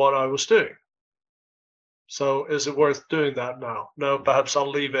from what I was doing. So is it worth doing that now? No, perhaps I'll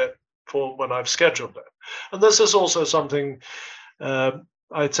leave it for when I've scheduled it. And this is also something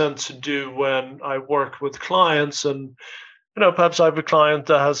I tend to do when I work with clients. And perhaps I have a client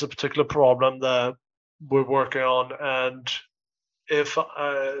that has a particular problem that we're working on, and if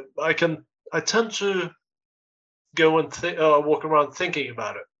I tend to go and walk around thinking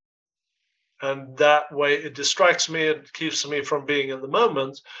about it, and that way it distracts me. It keeps me from being in the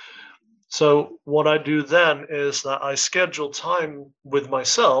moment. So what I do then is that I schedule time with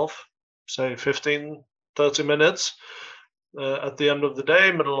myself, say 15, 30 minutes at the end of the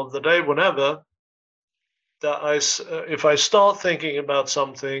day, middle of the day, whenever, that if I start thinking about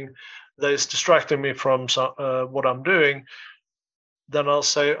something that is distracting me from what I'm doing, then I'll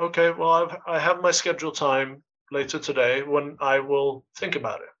say, okay, well, I have my scheduled time later today when I will think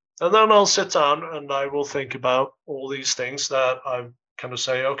about it. And then I'll sit down and I will think about all these things that I kind of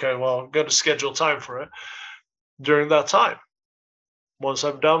say, okay, well, I'm going to schedule time for it during that time. Once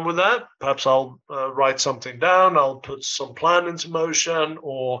I'm done with that, perhaps I'll write something down, I'll put some plan into motion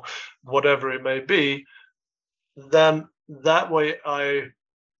or whatever it may be. Then that way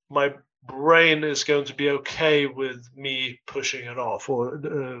my brain is going to be okay with me pushing it off or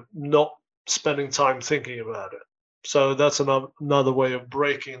not spending time thinking about it. So that's another way of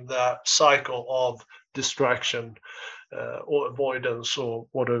breaking that cycle of distraction or avoidance or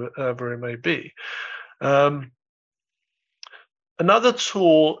whatever it may be. Another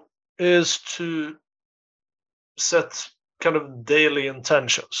tool is to set kind of daily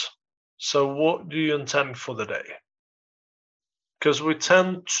intentions. So what do you intend for the day? Because we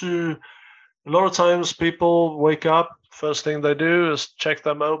tend to, a lot of times people wake up, first thing they do is check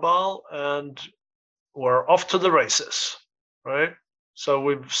their mobile and we're off to the races, right? So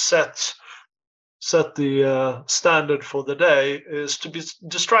we've set the standard for the day is to be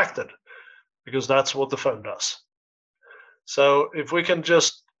distracted because that's what the phone does. So if we can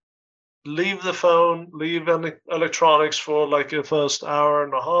just leave the phone, leave any electronics for like a first hour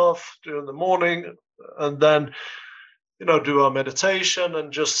and a half during the morning, and then do our meditation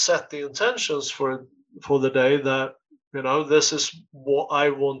and just set the intentions for the day that this is what I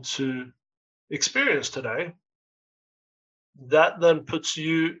want to experience today. That then puts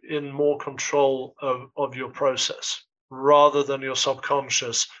you in more control of your process rather than your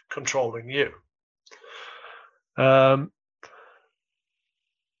subconscious controlling you.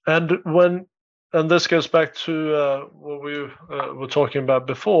 And this goes back to what we were talking about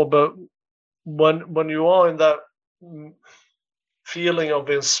before, but when you are in that feeling of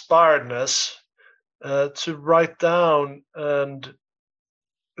inspiredness, to write down and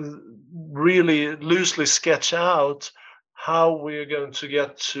really loosely sketch out how we're going to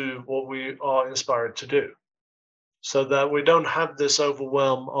get to what we are inspired to do, so that we don't have this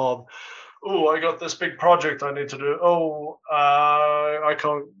overwhelm of, oh, I got this big project I need to do. Oh, I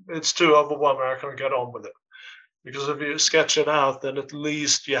can't, it's too overwhelming, I can't get on with it. Because if you sketch it out, then at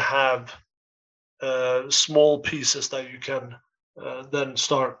least you have small pieces that you can then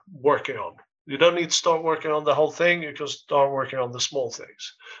start working on. You don't need to start working on the whole thing. You can start working on the small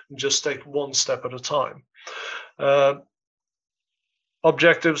things and just take one step at a time.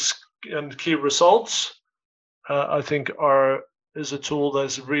 Objectives and key results, I think, is a tool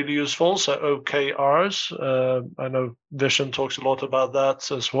that's really useful. So OKRs, I know Vishen talks a lot about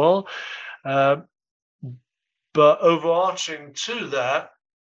that as well. But overarching to that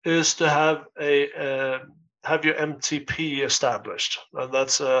is to have your MTP established, and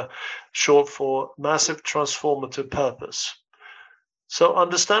that's short for massive transformative purpose. So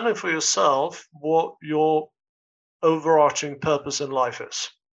understanding for yourself what your overarching purpose in life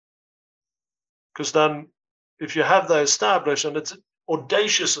is, because then if you have that established and it's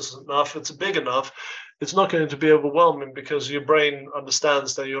audacious enough, it's big enough, it's not going to be overwhelming because your brain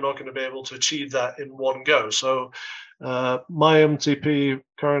understands that you're not going to be able to achieve that in one go. So my MTP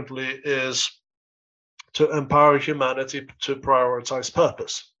currently is to empower humanity to prioritize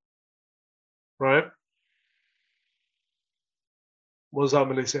purpose. Right? What's that,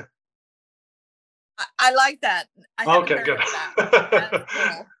 Melissa? I like that. Okay, good. That's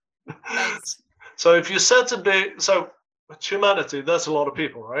cool. Thanks. So if you set a big, so humanity, that's a lot of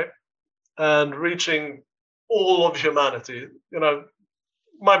people, right? And reaching all of humanity,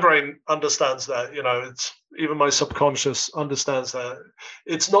 my brain understands that, it's even my subconscious understands that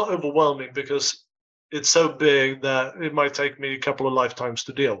it's not overwhelming because it's so big that it might take me a couple of lifetimes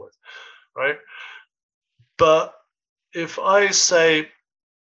to deal with, right? But if I say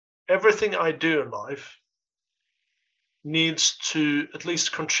everything I do in life needs to at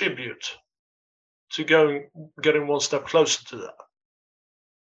least contribute to getting one step closer to that,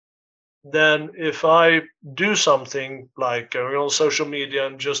 then if I do something like going on social media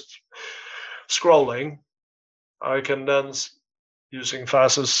and just scrolling, I can then, using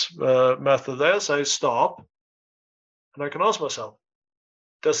FAS's method there, say stop, and I can ask myself,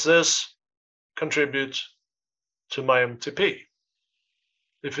 does this contribute to my MTP?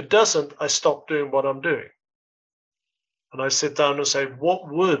 If it doesn't, I stop doing what I'm doing. And I sit down and say, what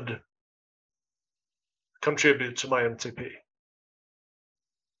would contribute to my MTP?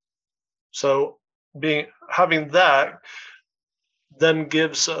 So having that then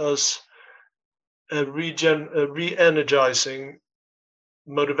gives us a re-energizing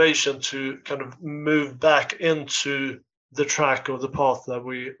motivation to kind of move back into the track or the path that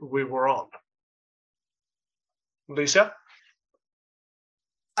we were on. Lisa?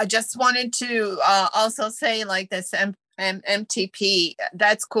 I just wanted to also say, like, this MTP.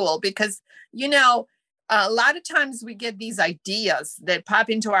 That's cool because, you know, a lot of times we get these ideas that pop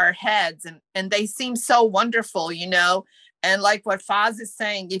into our heads and they seem so wonderful, you know, and like what Foz is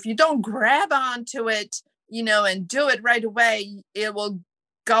saying, if you don't grab onto it, you know, and do it right away, it will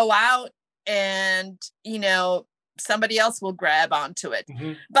go out and, you know, somebody else will grab onto it.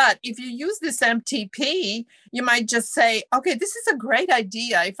 Mm-hmm. But if you use this MTP, you might just say, okay, this is a great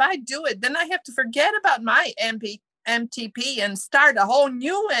idea. If I do it, then I have to forget about my MTP and start a whole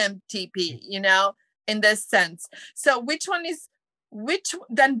new MTP, you know, in this sense. So which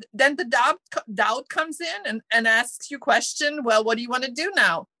then the doubt comes in and asks you question, well, what do you want to do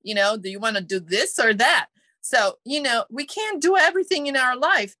now? You know, do you want to do this or that? So, you know, we can't do everything in our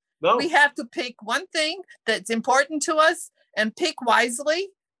life. No. We have to pick one thing that's important to us and pick wisely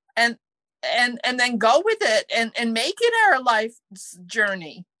and then go with it and make it our life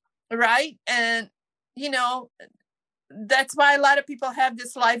journey, right? And, you know, that's why a lot of people have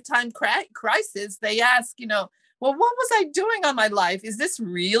this lifetime crisis. They ask, you know, well, what was I doing on my life? Is this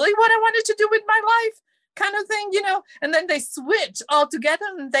really what I wanted to do with my life? Kind of thing, you know, and then they switch altogether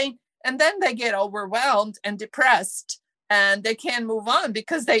and then they get overwhelmed and depressed and they can't move on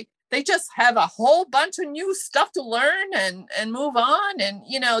because they just have a whole bunch of new stuff to learn and move on and,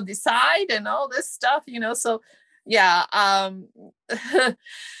 you know, decide and all this stuff, you know. So, yeah,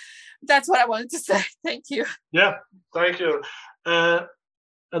 that's what I wanted to say. Thank you. Yeah, thank you. And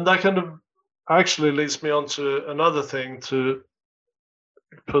that kind of actually leads me on to another thing to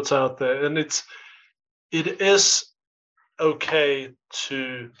put out there. And it is okay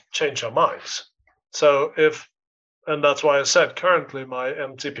to change our minds. So and that's why I said currently my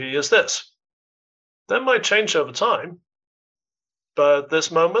MTP is this. That might change over time, but at this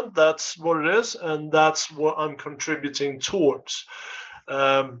moment, that's what it is, and that's what I'm contributing towards.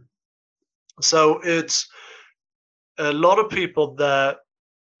 So it's a lot of people a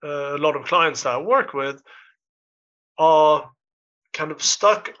lot of clients that I work with are kind of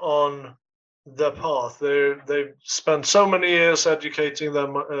stuck on the path. They've spent so many years educating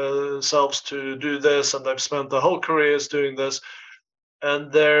themselves to do this, and they've spent their whole careers doing this,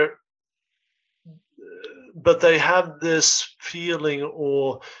 and but they have this feeling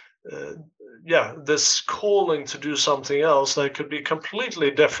or this calling to do something else that could be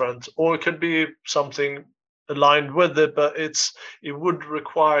completely different, or it could be something aligned with it, but it would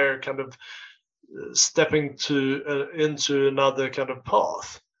require kind of stepping into another kind of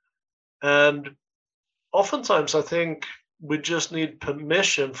path. And oftentimes I think we just need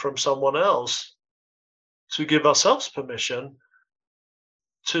permission from someone else to give ourselves permission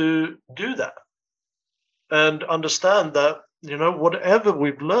to do that and understand that, you know, whatever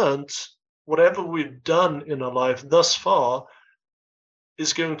we've learned, whatever we've done in our life thus far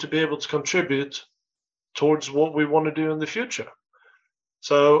is going to be able to contribute towards what we want to do in the future.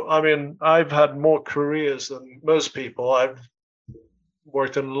 So, I mean, I've had more careers than most people. I've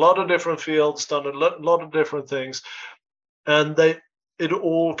worked in a lot of different fields, done a lot of different things, and it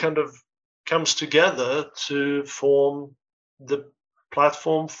all kind of comes together to form the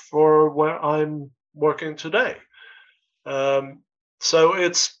platform for where I'm working today. So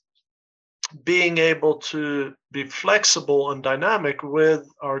it's being able to be flexible and dynamic with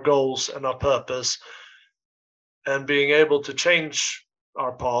our goals and our purpose, and being able to change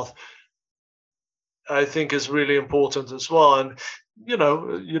our path, I think is really important as well. And, you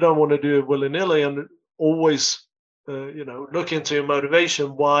know, you don't want to do it willy-nilly, and always, you know, look into your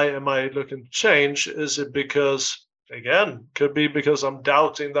motivation. Why am I looking to change? Is it because, again, could be because I'm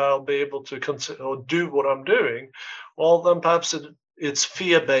doubting that I'll be able to consider or do what I'm doing? Well, then perhaps it's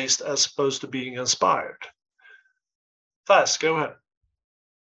fear-based as opposed to being inspired. Fast, go ahead.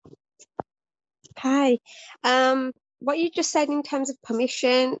 Hi. What you just said in terms of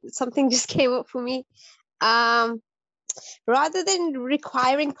permission, something just came up for me. Rather than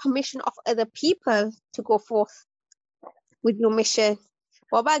requiring permission of other people to go forth with your mission,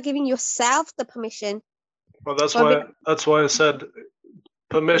 what about giving yourself the permission? Well, that's why I said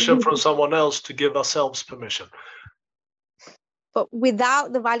permission from someone else to give ourselves permission. But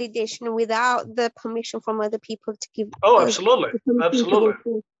without the validation, without the permission from other people to give. Oh, absolutely,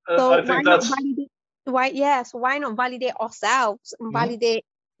 absolutely. So I think why not validate ourselves and validate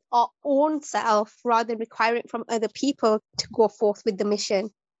our own self rather than requiring from other people to go forth with the mission?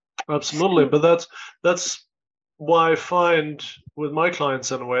 Absolutely, but that's why I find with my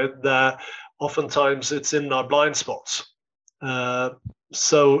clients anyway that oftentimes it's in our blind spots.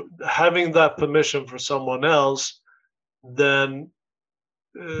 So having that permission for someone else then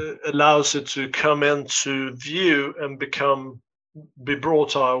allows it to come into view and be brought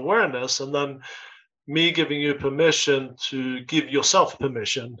to our awareness, and then me giving you permission to give yourself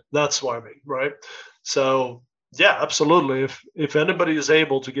permission. That's what I mean, right? So yeah, absolutely. If anybody is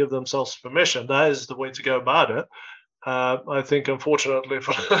able to give themselves permission, that is the way to go about it. I think, unfortunately,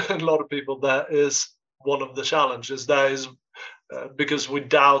 for a lot of people, that is one of the challenges. That is because we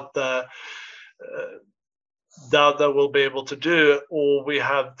doubt that we'll be able to do it, or we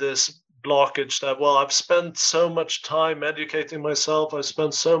have this blockage that, well, I've spent so much time educating myself, I've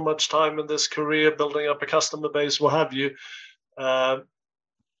spent so much time in this career building up a customer base, what have you,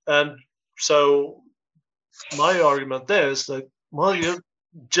 and so my argument there is that, well,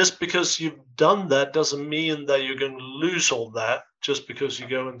 just because you've done that doesn't mean that you're going to lose all that just because you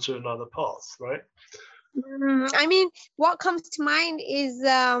go into another path, right? I mean, what comes to mind is,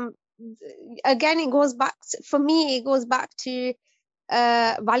 again, it goes back to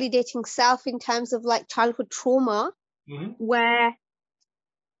validating self in terms of like childhood trauma, where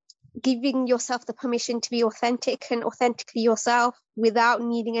giving yourself the permission to be authentic and authentically yourself without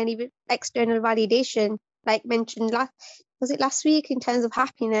needing any external validation, like mentioned last week in terms of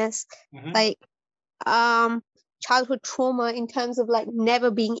happiness, like childhood trauma in terms of like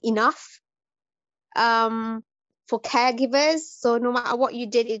never being enough for caregivers. So no matter what you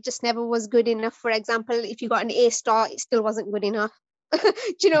did, it just never was good enough. For example, if you got an A star, it still wasn't good enough. Do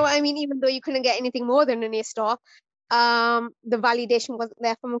you know what I mean? Even though you couldn't get anything more than an A star, the validation wasn't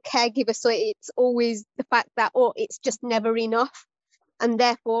there from a caregiver. So it's always the fact that, oh, it's just never enough. And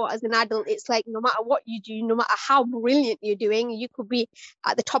therefore, as an adult, it's like no matter what you do, no matter how brilliant you're doing, you could be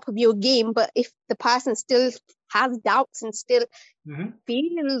at the top of your game. But if the person still has doubts and still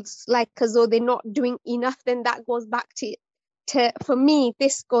feels like as though they're not doing enough, then that goes back to for me,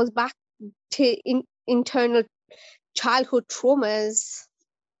 this goes back to internal childhood traumas.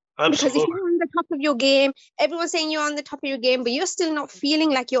 Absolutely. Because if you're on the top of your game, everyone's saying you're on the top of your game, but you're still not feeling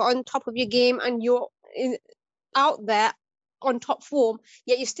like you're on top of your game and you're out there on top form,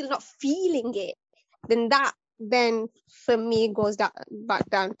 yet you're still not feeling it, then for me goes back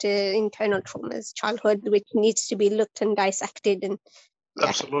down to internal traumas, childhood, which needs to be looked and dissected. And yeah.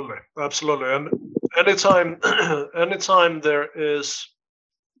 Absolutely. And anytime there is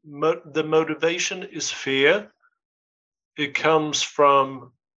the motivation is fear, it comes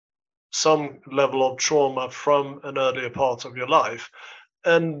from some level of trauma from an earlier part of your life.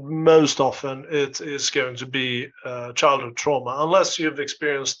 And most often it is going to be childhood trauma, unless you've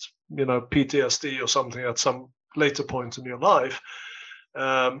experienced, PTSD or something at some later point in your life.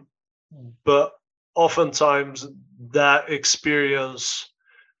 But oftentimes that experience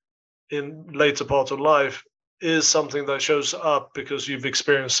in later part of life is something that shows up because you've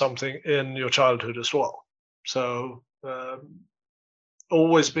experienced something in your childhood as well. So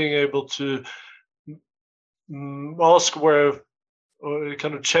always being able to ask or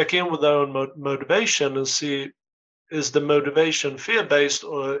kind of check in with their own motivation and see, is the motivation fear-based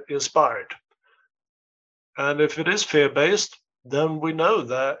or inspired? And if it is fear-based, then we know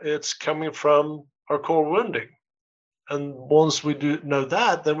that it's coming from our core wounding. And once we do know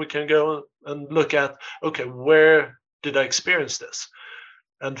that, then we can go and look at, okay, where did I experience this?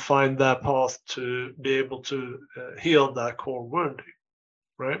 And find that path to be able to heal that core wounding,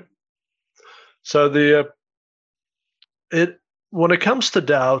 right? So when it comes to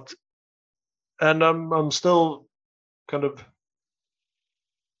doubt, and I'm still kind of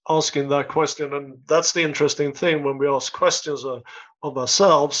asking that question, and that's the interesting thing when we ask questions of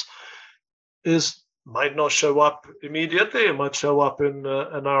ourselves, is might not show up immediately. It might show up in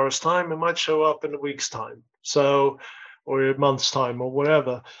an hour's time. It might show up in a week's time, or a month's time, or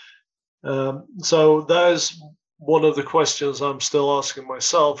whatever. So that is one of the questions I'm still asking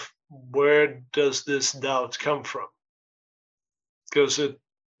myself. Where does this doubt come from? Because it,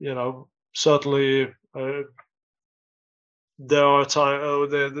 certainly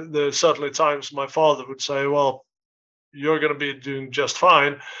there's certainly times my father would say, well, you're going to be doing just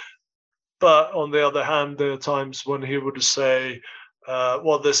fine. But on the other hand, there are times when he would say,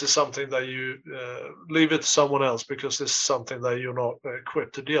 well, this is something that you leave it to someone else because this is something that you're not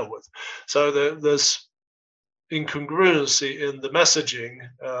equipped to deal with. So there's incongruency in the messaging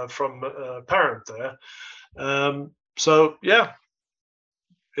from a parent there. So yeah,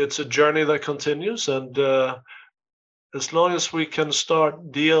 it's a journey that continues, and as long as we can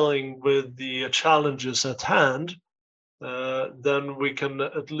start dealing with the challenges at hand, then we can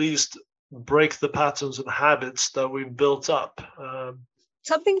at least break the patterns and habits that we've built up.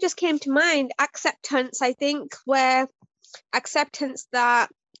 Something just came to mind, acceptance, I think, where acceptance that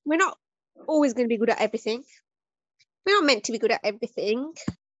we're not always going to be good at everything. We're not meant to be good at everything,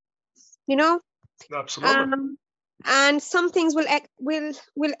 Absolutely. And some things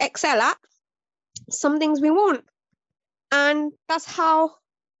we'll excel at, some things we won't. And that's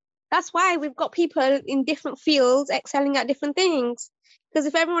why we've got people in different fields excelling at different things. Because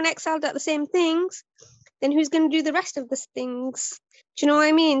if everyone excelled at the same things, then who's going to do the rest of the things? Do you know what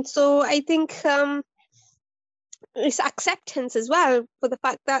I mean? So I think it's acceptance as well for the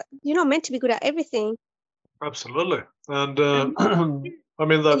fact that you're not meant to be good at everything. Absolutely. And I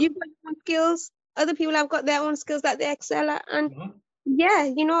mean that you've got your own skills, other people have got their own skills that they excel at, and Mhm. yeah,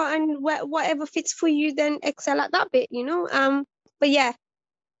 you know, and whatever fits for you, then excel at that bit, you know. But yeah,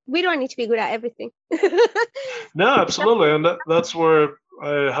 we don't need to be good at everything. No, absolutely. And that's where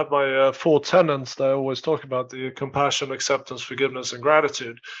I have my 4 tenets that I always talk about: the compassion, acceptance, forgiveness, and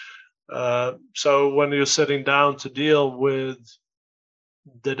gratitude. So when you're sitting down to deal with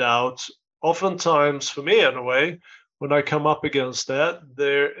the doubt, oftentimes, for me anyway, when I come up against that,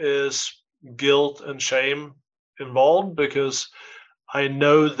 there is guilt and shame involved, because I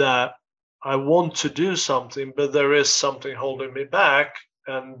know that I want to do something, but there is something holding me back,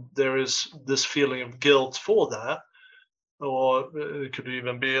 and there is this feeling of guilt for that, or it could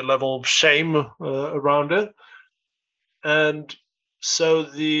even be a level of shame around it. And so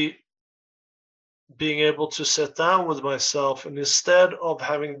the being able to sit down with myself, and instead of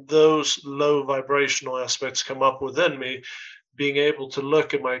having those low vibrational aspects come up within me, being able to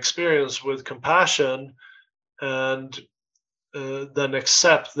look at my experience with compassion, and then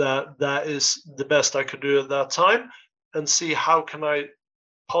accept that that is the best I could do at that time, and see how can I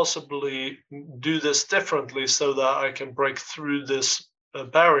possibly do this differently so that I can break through this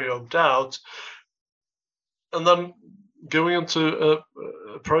barrier of doubt, and then going into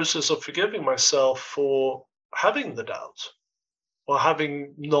a process of forgiving myself for having the doubt or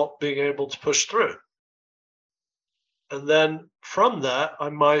having not being able to push through. And then from that, I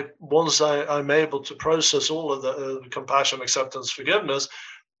might, once I'm able to process all of the compassion, acceptance, forgiveness,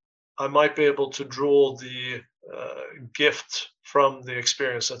 I might be able to draw the gift from the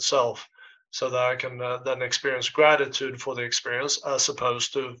experience itself, so that I can then experience gratitude for the experience, as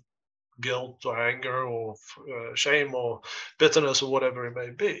opposed to guilt or anger or shame or bitterness or whatever it may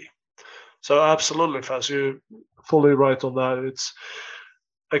be. So absolutely, Faz, you're fully right on that. It's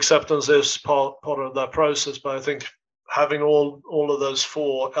acceptance is part of that process, but I think having all of those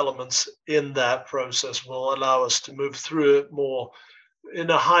 4 elements in that process will allow us to move through it more in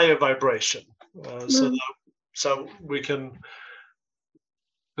a higher vibration, so we can,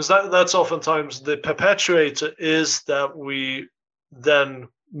 because that's oftentimes the perpetuator, is that we then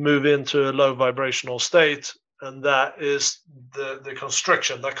move into a low vibrational state, and that is the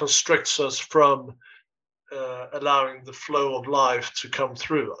constriction that constricts us from allowing the flow of life to come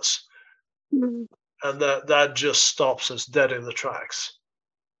through us. And that just stops us dead in the tracks.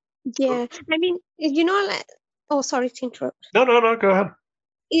 Yeah, I mean, you know, like, oh, sorry to interrupt. No, go ahead.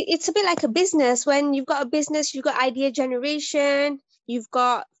 It's a bit like a business. When you've got a business, you've got idea generation, you've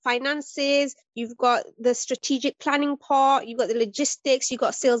got finances, you've got the strategic planning part, you've got the logistics, you've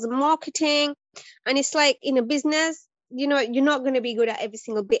got sales and marketing. And it's like in a business, you know, you're not going to be good at every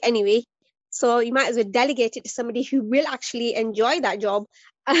single bit anyway. So you might as well delegate it to somebody who will actually enjoy that job.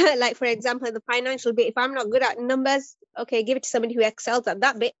 Like, for example, the financial bit, if I'm not good at numbers, okay, give it to somebody who excels at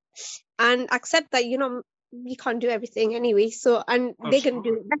that bit, and accept that, you know, you can't do everything anyway. So, and they're going to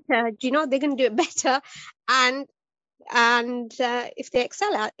do it better. Do you know, they're going to do it better. And if they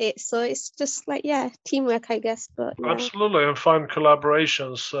excel at it, so it's just like, yeah, teamwork, I guess. But yeah. Absolutely, and find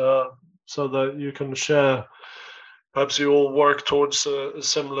collaborations so that you can share. Perhaps you all work towards a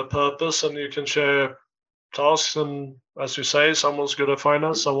similar purpose, and you can share tasks. And as you say, someone's good at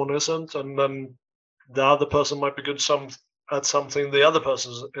finance, someone isn't, and then the other person might be good at something the other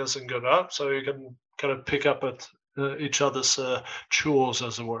person isn't good at. So you can kind of pick up at each other's chores,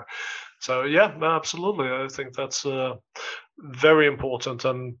 as it were. So yeah, absolutely, I think that's very important.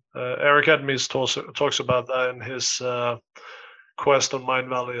 And Eric Edmeades talks about that in his quest on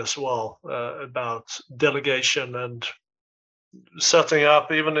Mindvalley as well, about delegation and setting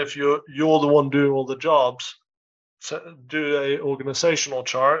up, even if you're the one doing all the jobs, do a organizational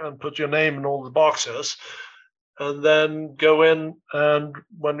chart and put your name in all the boxes, and then go in, and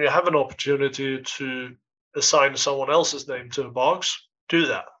when you have an opportunity to assign someone else's name to a box, do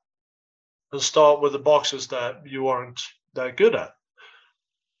that, and start with the boxes that you aren't that good at.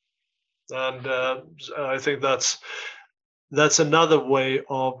 And I think that's another way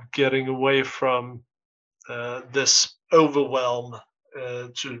of getting away from this overwhelm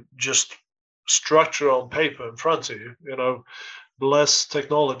to just structure on paper in front of you. You know, less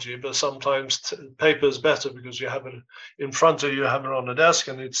technology, but sometimes paper is better, because you have it in front of you, you have it on the desk,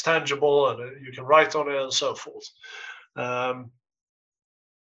 and it's tangible, and you can write on it and so forth.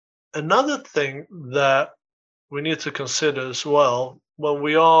 Another thing that we need to consider as well when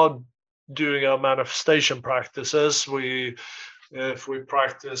we are doing our manifestation practices, if we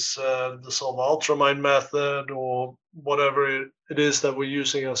practice the Solva Ultramind method or whatever it is that we're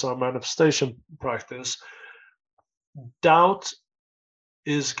using as our manifestation practice, doubt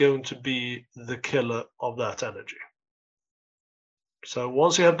is going to be the killer of that energy. So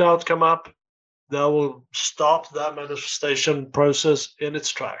once you have doubt come up, that will stop that manifestation process in its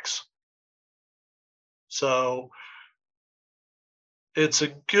tracks. So it's a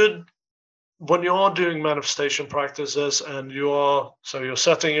good, when you are doing manifestation practices and you're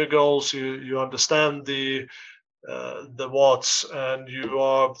setting your goals, you understand the what's and you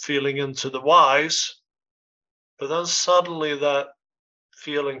are feeling into the whys, but then suddenly that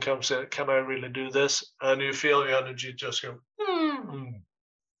feeling comes in, can I really do this? And you feel your energy just go,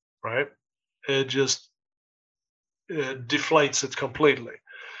 right? It just deflates it completely.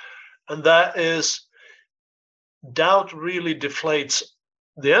 And that is, doubt really deflates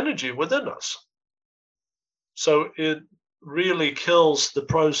the energy within us. So it really kills the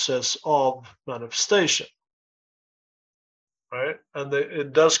process of manifestation, right? And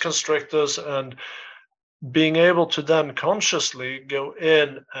it does constrict us, and being able to then consciously go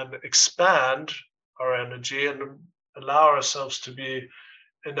in and expand our energy and allow ourselves to be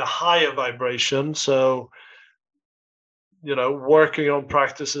in a higher vibration. So, working on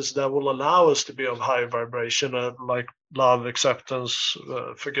practices that will allow us to be of higher vibration, like love, acceptance,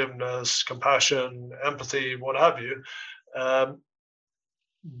 forgiveness, compassion, empathy, what have you.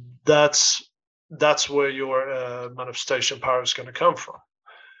 That's where your manifestation power is going to come from.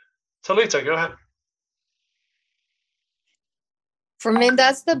 Talita, go ahead. For me,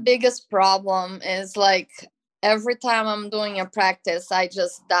 that's the biggest problem, is like every time I'm doing a practice, I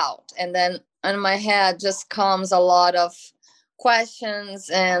just doubt. And then in my head just comes a lot of questions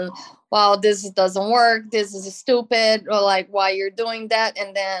and, well, this doesn't work. This is stupid. Or like, why you're doing that?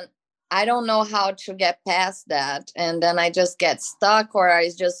 And then I don't know how to get past that. And then I just get stuck, or I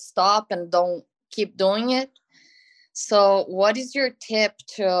just stop and don't keep doing it. So what is your tip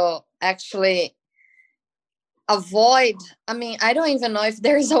to actually avoid? I mean, I don't even know if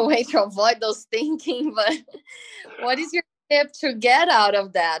there's a way to avoid those thinking, but what is your tip to get out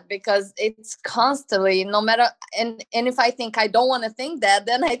of that? Because it's constantly, no matter, and if I think I don't want to think that,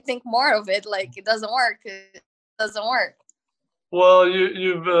 then I think more of it, like it doesn't work. Well,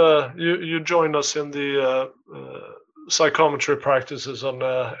 you join us in the psychometry practices on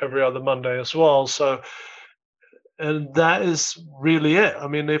every other Monday as well. So, and that is really it. I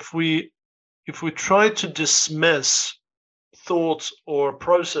mean, if we try to dismiss thoughts or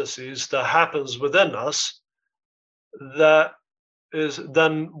processes that happens within us, that is,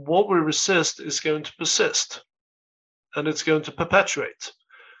 then what we resist is going to persist, and it's going to perpetuate.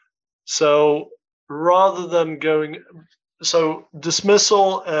 So rather than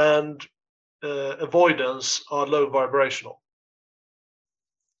dismissal and avoidance are low vibrational,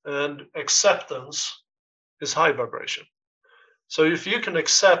 and acceptance is high vibration. So if you can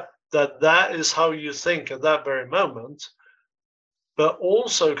accept that is how you think at that very moment, but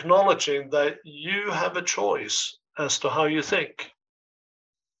also acknowledging that you have a choice as to how you think.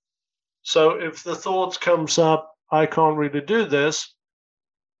 So if the thought comes up, I can't really do this,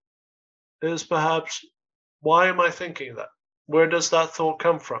 is perhaps, why am I thinking that? Where does that thought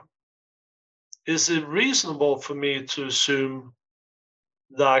come from? Is it reasonable for me to assume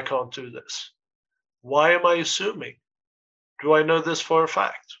that I can't do this? Why am I assuming? Do I know this for a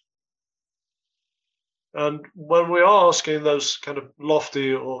fact? And when we are asking those kind of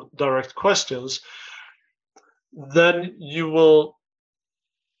lofty or direct questions, then you will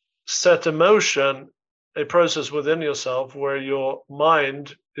set in motion a process within yourself where your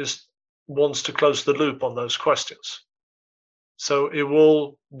mind wants to close the loop on those questions. So it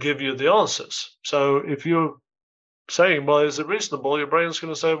will give you the answers. So if you're saying, well, is it reasonable? Your brain's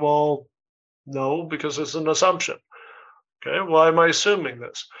going to say, well, no, because it's an assumption. Okay, why am I assuming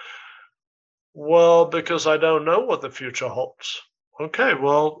this? Well, because I don't know what the future holds. Okay,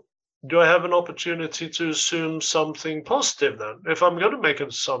 well, do I have an opportunity to assume something positive then? If I'm going to make an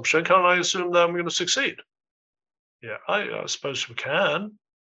assumption, can I assume that I'm going to succeed? Yeah, I suppose we can.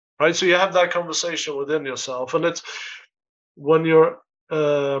 Right, so you have that conversation within yourself, and it's when you're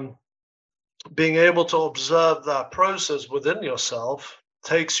being able to observe that process within yourself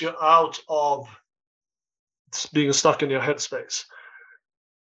takes you out of being stuck in your headspace.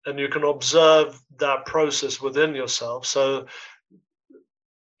 And you can observe that process within yourself. So,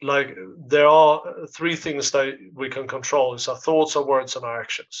 like, there are three things that we can control: it's our thoughts, our words, and our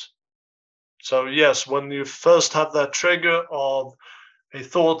actions. So yes, when you first have that trigger of a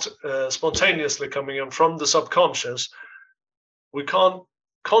thought spontaneously coming in from the subconscious, we can't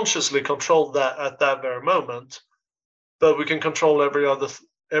consciously control that at that very moment, but we can control every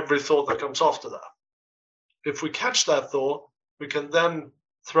thought that comes after that. If we catch that thought, we can then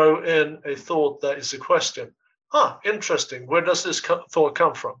throw in a thought that is a question. Interesting. Where does this thought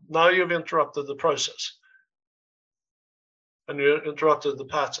come from? Now you've interrupted the process. And you interrupted the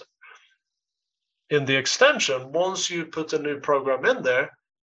pattern. In the extension, once you put a new program in there,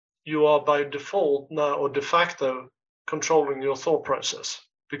 you are by default now, or de facto, controlling your thought process,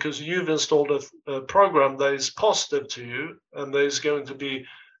 because you've installed a program that is positive to you and that is going to be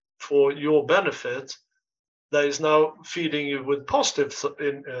for your benefit, that is now feeding you with positive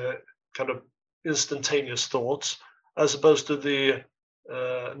kind of instantaneous thoughts, as opposed to the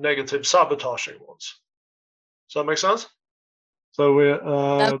negative sabotaging ones. Does that make sense? So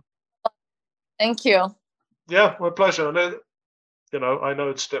we're thank you. Yeah, my pleasure. And I know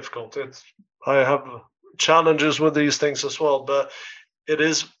it's difficult. I have challenges with these things as well, but it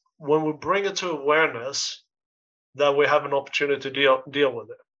is when we bring it to awareness that we have an opportunity to deal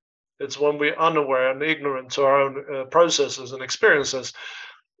with it. It's when we're unaware and ignorant to our own processes and experiences,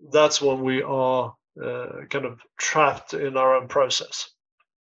 that's when we are kind of trapped in our own process.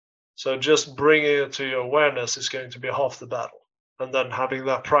 So just bringing it to your awareness is going to be half the battle. And then having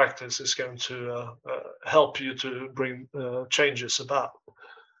that practice is going to help you to bring changes about.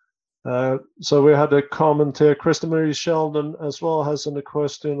 So we had a comment here. Krista Marie Sheldon as well has a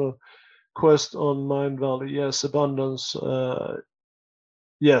question, quest on Mindvalley. Yes, abundance.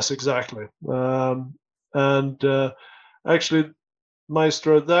 Yes, exactly. Actually,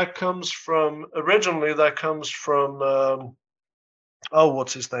 Maestro, that comes from,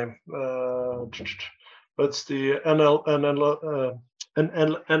 what's his name? That's the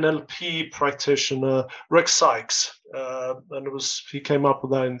NLP practitioner, Rex Sykes, and he came up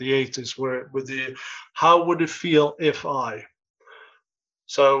with that in the 80s, with the how would it feel if I.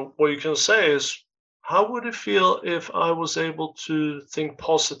 So what you can say is, how would it feel if I was able to think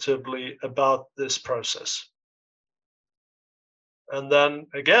positively about this process? And then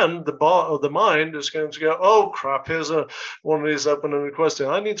again, the bar of the mind is going to go, oh crap, here's one of these open-ended questions.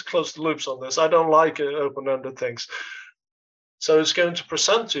 I need to close the loops on this. I don't like open-ended things. So it's going to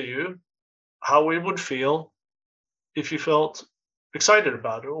present to you how it would feel if you felt excited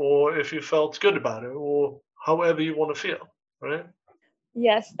about it, or if you felt good about it, or however you want to feel, right?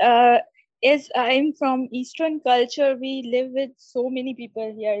 Yes. As I'm from Eastern culture, we live with so many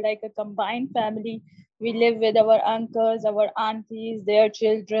people here, like a combined family. We live with our uncles, our aunties, their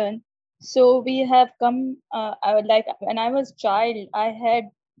children. So we have come, like when I was child, I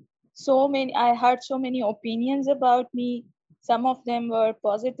heard so many opinions about me. Some of them were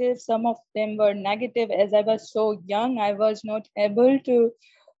positive, some of them were negative. As I was so young, I was not able to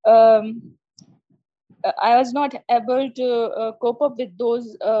cope up with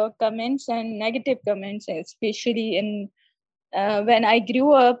those comments and negative comments, especially when I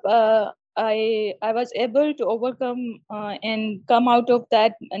grew up. I was able to overcome and come out of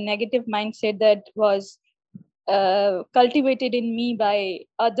that negative mindset that was cultivated in me by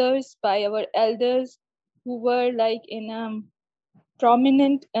others, by our elders who were like in a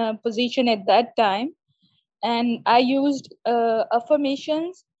prominent position at that time. And I used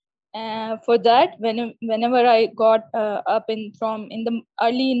affirmations for that. Whenever I got up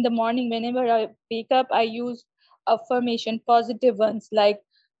early in the morning, whenever I wake up, I use affirmation, positive ones, like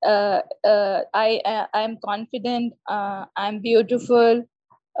I'm confident, I'm beautiful,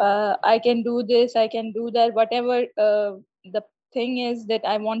 I can do this, I can do that, whatever the thing is that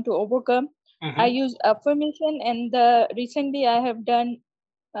I want to overcome. I use affirmation. And recently I have done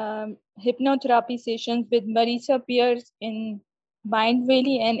hypnotherapy sessions with Marisa Peers in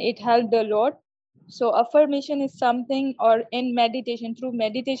Mindvalley, and it helped a lot. So affirmation is something, or in meditation, through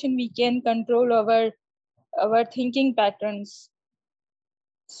meditation we can control our thinking patterns.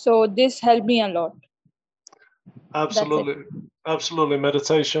 So this helped me a lot. Absolutely.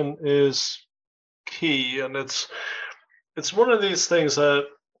 Meditation is key, and it's one of these things that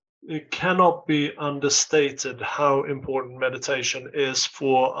it cannot be understated how important meditation is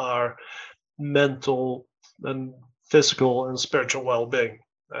for our mental and physical and spiritual well-being.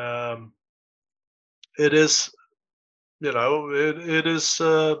 It is,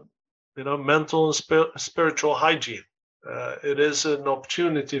 mental and spiritual hygiene. It is an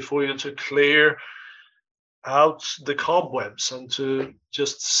opportunity for you to clear out the cobwebs and to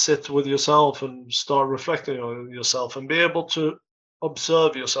just sit with yourself and start reflecting on yourself and be able to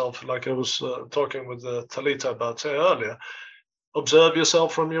observe yourself, like I was talking with Talita about earlier. Observe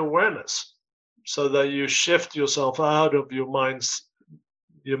yourself from your awareness, so that you shift yourself out of your mind's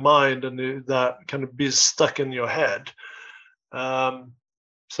your mind and that kind of be stuck in your head.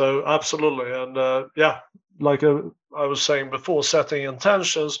 So absolutely. And like I was saying before, setting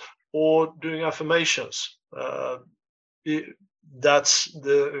intentions or doing affirmations. That's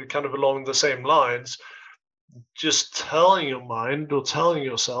the kind of along the same lines. Just telling your mind or telling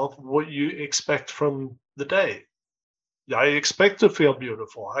yourself what you expect from the day. I expect to feel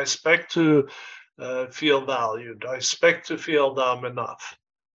beautiful. I expect to feel valued. I expect to feel that I'm enough,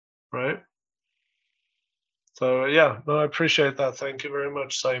 right? So yeah, no, I appreciate that. Thank you very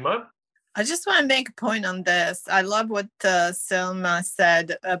much, Saima. I just want to make a point on this. I love what Selma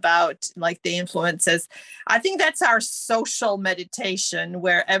said about like the influences. I think that's our social meditation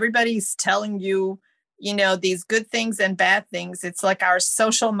where everybody's telling you, you know, these good things and bad things. It's like our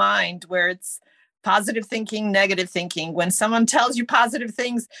social mind where it's positive thinking, negative thinking. When someone tells you positive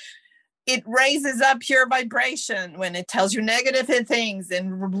things, it raises up your vibration. When it tells you negative things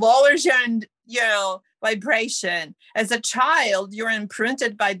and lowers your, you know, vibration. As a child, you're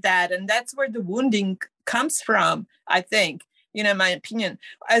imprinted by that. And that's where the wounding comes from, I think, you know, in my opinion.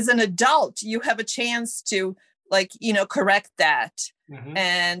 As an adult, you have a chance to, like, you know, correct that. Mm-hmm.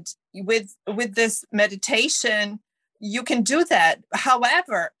 And with this meditation, you can do that.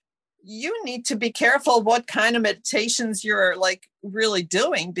 However, you need to be careful what kind of meditations you're like really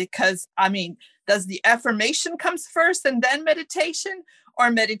doing, because I mean, does the affirmation comes first and then meditation, or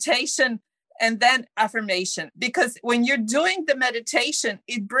meditation and then affirmation? Because when you're doing the meditation,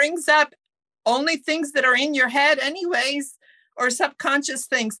 it brings up only things that are in your head anyways, or subconscious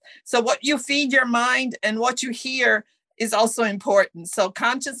things. So what you feed your mind and what you hear is also important. So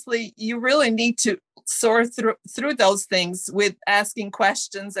consciously, you really need to sort through those things with asking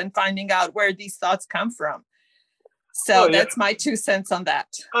questions and finding out where these thoughts come from. So that's my 2 cents on that.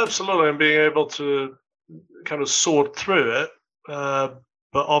 Absolutely, and being able to kind of sort through it.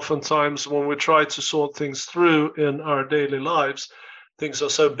 But oftentimes when we try to sort things through in our daily lives, things are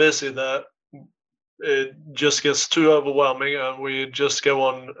so busy that it just gets too overwhelming and we just go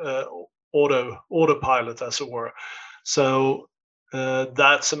on autopilot, as it were. So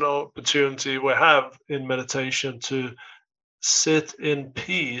that's an opportunity we have in meditation to sit in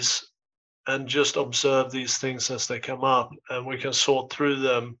peace and just observe these things as they come up, and we can sort through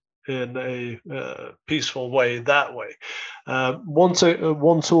them in a peaceful way that way. One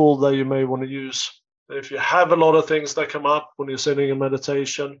tool that you may want to use if you have a lot of things that come up when you're sitting in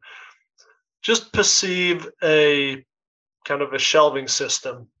meditation, just perceive a kind of a shelving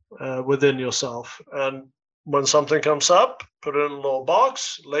system within yourself. And when something comes up, put it in a little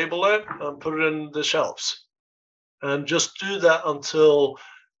box, label it, and put it in the shelves. And just do that until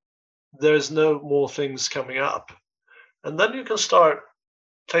there's no more things coming up. And then you can start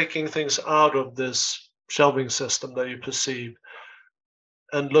taking things out of this shelving system that you perceive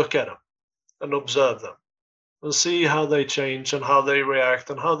and look at them and observe them and see how they change and how they react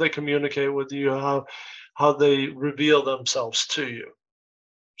and how they communicate with you, how they reveal themselves to you.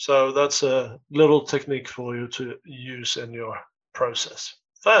 So that's a little technique for you to use in your process.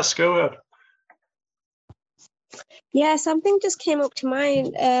 Fast, go ahead. Yeah, something just came up to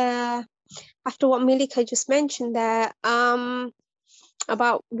mind after what Milika just mentioned there,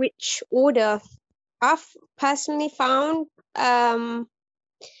 about which order. I've personally found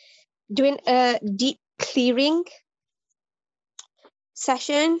doing a deep clearing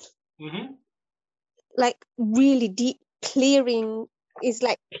session, like really deep clearing, is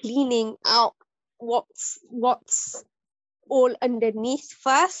like cleaning out what's all underneath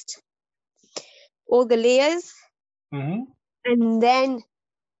first, all the layers, and then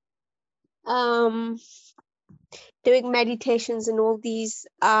doing meditations and all these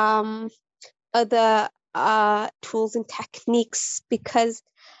other tools and techniques, because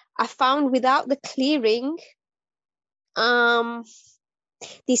I found without the clearing,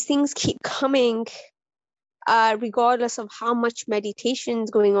 these things keep coming regardless of how much meditation is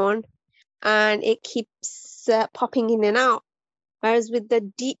going on, and it keeps popping in and out. Whereas with the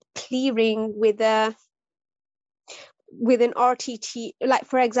deep clearing, with an RTT, like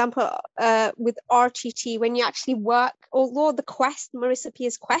for example, with RTT, when you actually work, although the quest, Marissa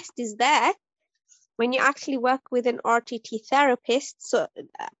Peer's quest is there, when you actually work with an RTT therapist, so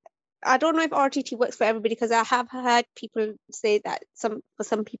I don't know if RTT works for everybody, because I have heard people say that for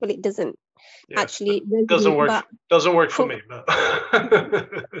some people it doesn't actually doesn't work for me. But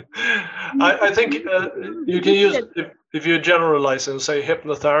I think you can use, if you generalize and say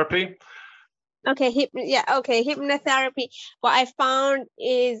hypnotherapy. Okay, hypnotherapy. What I found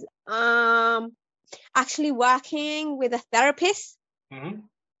is actually working with a therapist,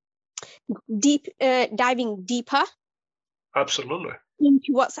 diving deeper. Absolutely.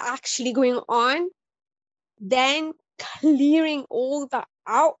 into what's actually going on, then clearing all that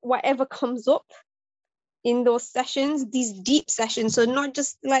out, whatever comes up in those sessions, these deep sessions. So not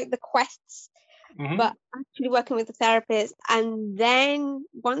just like the quests, but actually working with the therapist. And then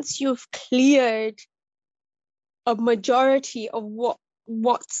once you've cleared a majority of what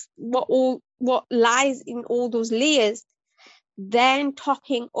lies in all those layers, then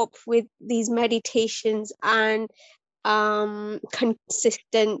topping up with these meditations and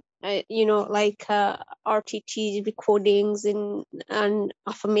consistent like RTT recordings and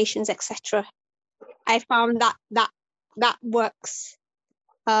affirmations, etc. I found that works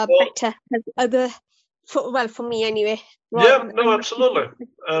better as for me anyway. Yeah, no, absolutely.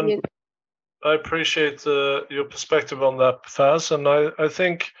 And I appreciate your perspective on that, Faz, and I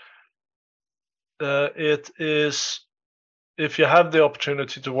think it is, if you have the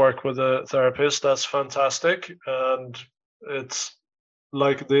opportunity to work with a therapist, that's fantastic. And it's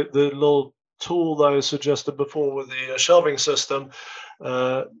like the little tool that I suggested before with the shelving system.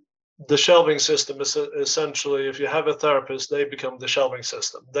 The shelving system is essentially, if you have a therapist, they become the shelving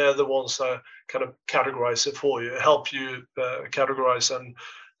system. They're the ones that kind of categorize it for you, help you categorize and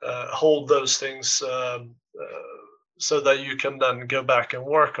hold those things so that you can then go back and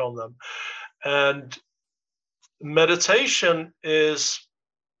work on them. And meditation is,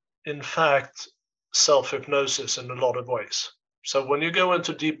 in fact, self-hypnosis in a lot of ways. So when you go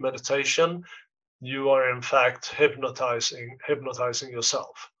into deep meditation, you are in fact hypnotizing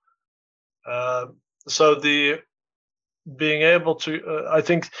yourself. So the being able to, I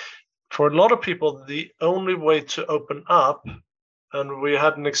think for a lot of people, the only way to open up, and we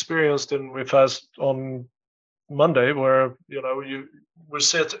had an experience in WeFast on Monday where we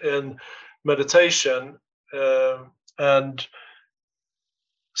sit in meditation and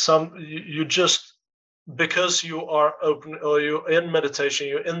you just, because you are open, or you're in meditation,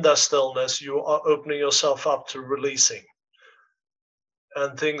 you're in that stillness, you are opening yourself up to releasing,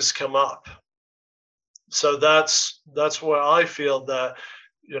 and things come up. So that's where I feel that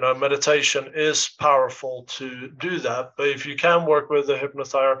meditation is powerful to do that. But if you can work with a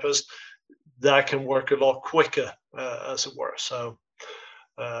hypnotherapist, that can work a lot quicker, as it were. So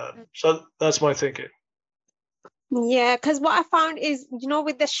that's my thinking. Yeah, because what I found is,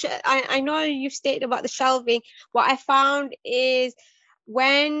 with the I know you've stated about the shelving. What I found is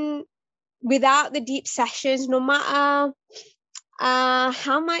when, without the deep sessions, no matter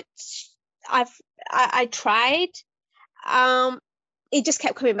how much I tried, it just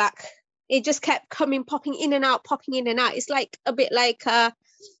kept coming back. It just kept popping in and out. It's like a bit like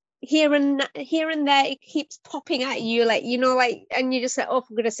here and there, it keeps popping at you, and you just say, oh,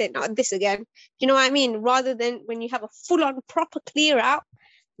 for goodness sake, not this again. You know what I mean? Rather than when you have a full-on proper clear out,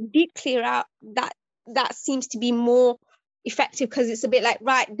 deep clear out, that seems to be more effective, because it's a bit like,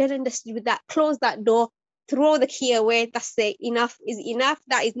 right, done and dusted with that, close that door, throw the key away, that's it, enough is enough,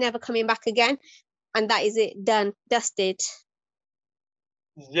 that is never coming back again, and that is it, done, dusted.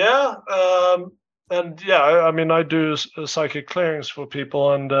 Yeah, and yeah, I mean, I do psychic clearings for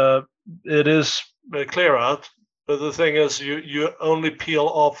people, and it is a clear out. But the thing is, you only peel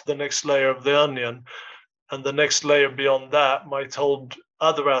off the next layer of the onion, and the next layer beyond that might hold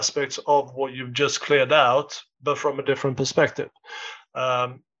other aspects of what you've just cleared out, but from a different perspective.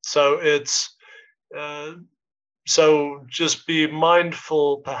 So it's so just be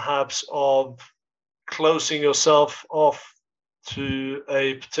mindful, perhaps, of closing yourself off to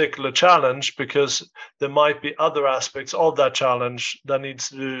a particular challenge, because there might be other aspects of that challenge that needs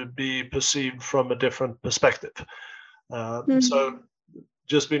to be perceived from a different perspective. So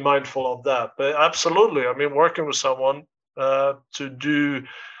just be mindful of that. But absolutely, I mean, working with someone to do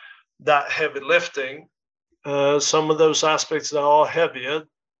that heavy lifting, some of those aspects that are heavier,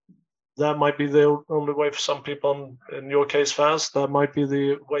 that might be the only way for some people. In your case, Faz, that might be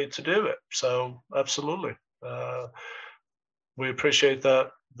the way to do it. So absolutely. We appreciate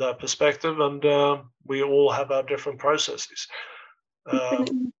that perspective, and we all have our different processes,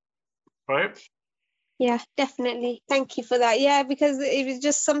 right? Yeah, definitely. Thank you for that. Yeah, because it was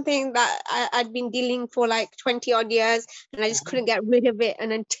just something that I'd been dealing for like 20 odd years, and I just couldn't get rid of it.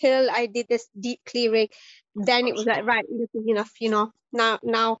 And until I did this deep clearing, then it was like, right, enough,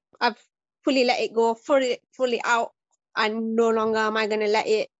 Now I've fully let it go, fully out, and no longer am I going to let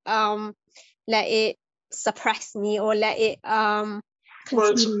it suppress me or let it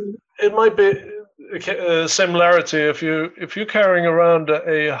consume me. It might be a similarity if you're carrying around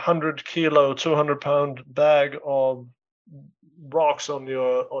a 100 kilo, 200 pound bag of rocks on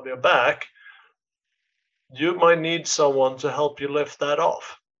your back, you might need someone to help you lift that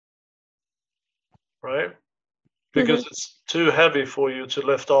off, right? because it's too heavy for you to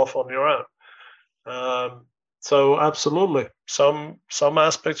lift off on your own. So absolutely, some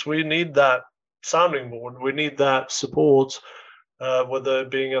aspects we need that sounding board. We need that support, whether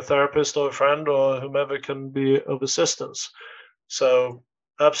being a therapist or a friend or whomever can be of assistance. So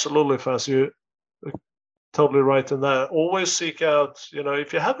absolutely, Faz, you're totally right in that. Always seek out,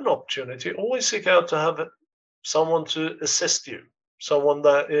 if you have an opportunity, always seek out to have someone to assist you, someone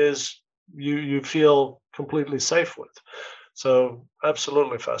that is you feel completely safe with. So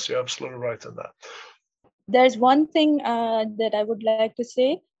absolutely, Faz, you're absolutely right in that. There's one thing that I would like to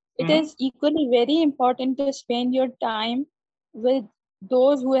say. It is equally very important to spend your time with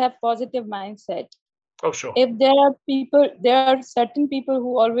those who have positive mindset. Oh, sure. If there are certain people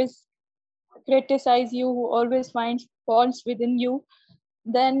who always criticize you, who always find faults within you,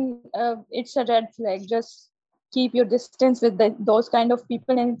 then it's a red flag. Just keep your distance with those kind of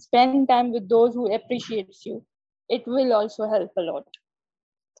people and spend time with those who appreciates you. It will also help a lot.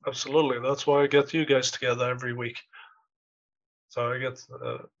 Absolutely. That's why I get you guys together every week. So I get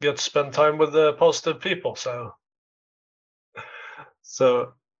to spend time with the positive people.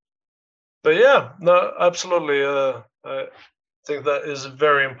 But yeah, no, absolutely. I think that is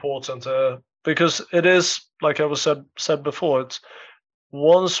very important because it is, like I was said before, it's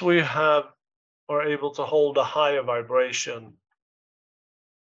once we are able to hold a higher vibration,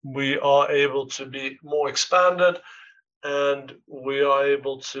 we are able to be more expanded, and we are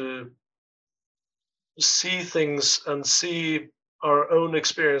able to see things and see our own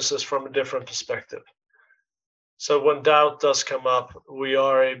experiences from a different perspective. So when doubt does come up, we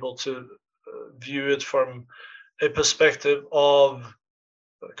are able to view it from a perspective of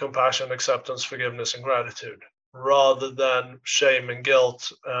compassion, acceptance, forgiveness, and gratitude, rather than shame and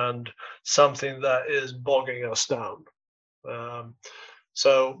guilt and something that is bogging us down.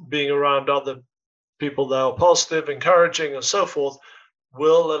 So being around other people that are positive, encouraging, and so forth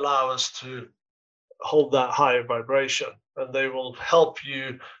will allow us to hold that higher vibration, and they will help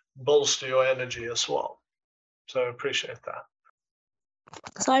you bolster your energy as well. So I appreciate that.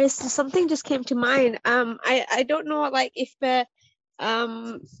 Sorry, something just came to mind. I don't know, like if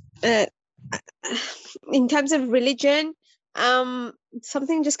in terms of religion,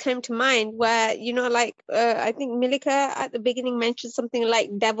 something just came to mind where I think Milika at the beginning mentioned something like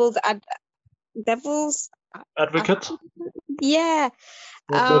devil's advocate. Yeah.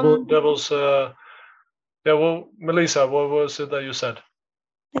 Devil's. Yeah. Well, Melissa, what was it that you said?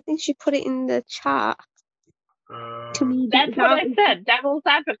 I think she put it in the chat. To me, that's what I said. Devil's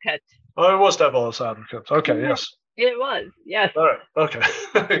advocate. Oh, it was devil's advocate. Okay. Yes. It was. Yes. All right. Okay.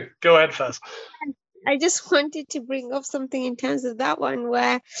 Go ahead, Faz. I just wanted to bring up something in terms of that one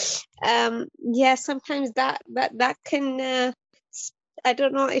where, sometimes that can, I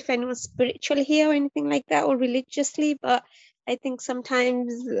don't know if anyone's spiritual here or anything like that or religiously, but I think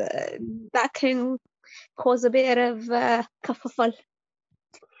sometimes that can cause a bit of kerfuffle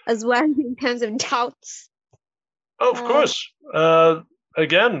as well in terms of doubts. Oh, of course.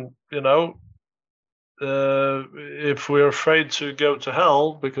 Again, if we're afraid to go to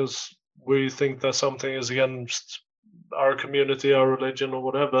hell because we think that something is against our community, our religion, or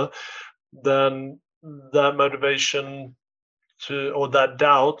whatever, then that motivation or that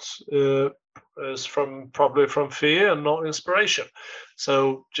doubt is probably from fear and not inspiration.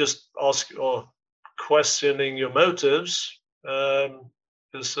 So just ask or questioning your motives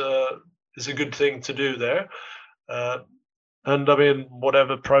is a good thing to do there. And I mean,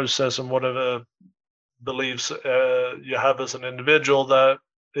 whatever process and whatever beliefs you have as an individual, that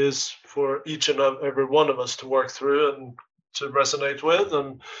is for each and every one of us to work through and to resonate with.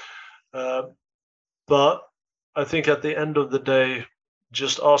 And but I think at the end of the day,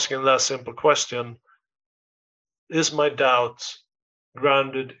 just asking that simple question, is my doubt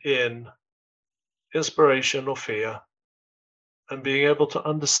grounded in inspiration or fear? And being able to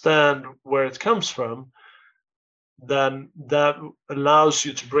understand where it comes from, then that allows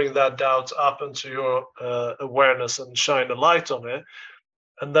you to bring that doubt up into your awareness and shine a light on it.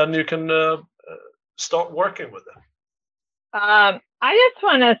 And then you can start working with it. I just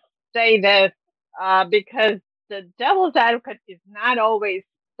want to say this because the devil's advocate is not always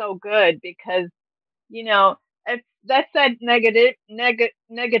so good because, that's that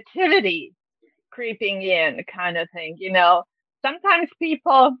negativity creeping in kind of thing. Sometimes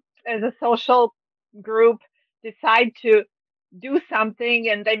people as a social group decide to do something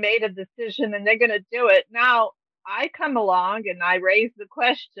and they made a decision and they're going to do it. Now I come along and I raise the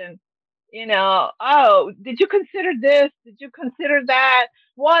question, oh, did you consider this? Did you consider that?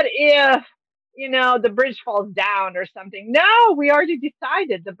 What if, the bridge falls down or something? No, we already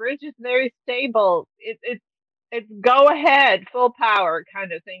decided the bridge is very stable. it's go ahead, full power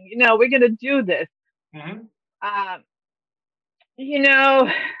kind of thing. We're going to do this. Mm-hmm. Um, you know,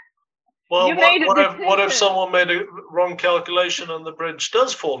 Well, you made a what if decision. someone made a wrong calculation and the bridge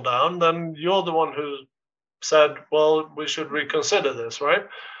does fall down? Then you're the one who said, well, we should reconsider this, right?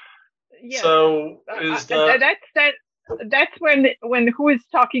 Yes. So is that's when who is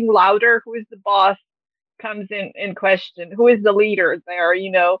talking louder, who is the boss, comes in question. Who is the leader there?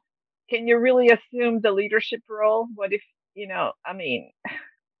 Can you really assume the leadership role? What if I mean,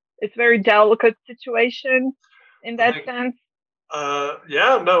 it's a very delicate situation in that sense.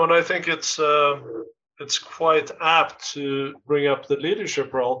 Yeah, no, and I think it's quite apt to bring up the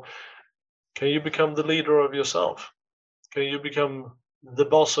leadership role. Can you become the leader of yourself? Can you become the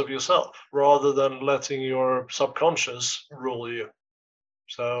boss of yourself rather than letting your subconscious rule you?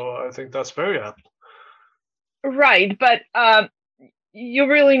 So I think that's very apt. Right, but you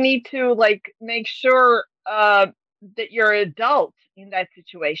really need to make sure that you're an adult in that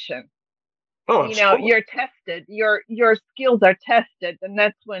situation. Oh, you're tested. Your skills are tested, and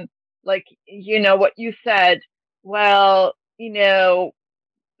that's when, what you said. Well,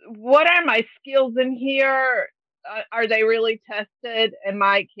 what are my skills in here? Are they really tested? Am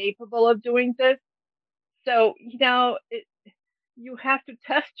I capable of doing this? So you have to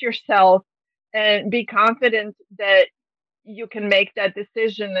test yourself and be confident that you can make that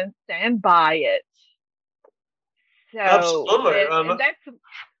decision and stand by it. So absolutely, and that's.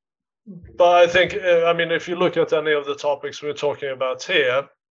 But I think, if you look at any of the topics we're talking about here,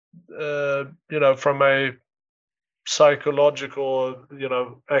 from a psychological,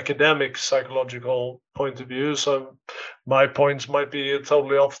 academic psychological point of view, so my points might be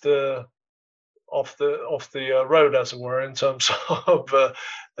totally off the road, as it were, in terms of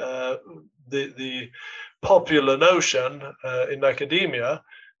the popular notion in academia.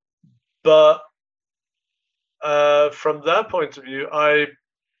 But from that point of view,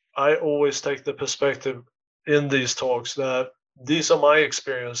 I always take the perspective in these talks that these are my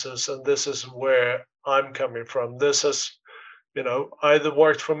experiences and this is where I'm coming from. This has, either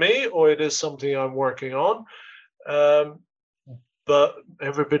worked for me or it is something I'm working on. But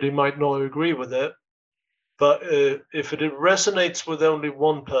everybody might not agree with it. But if it resonates with only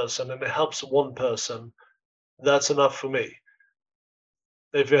one person and it helps one person, that's enough for me.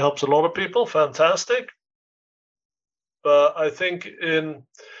 If it helps a lot of people, fantastic. But I think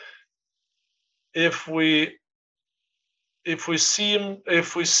if we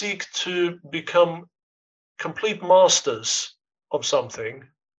seek to become complete masters of something,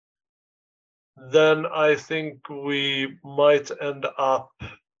 then I think we might end up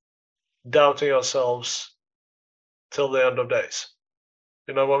doubting ourselves till the end of days.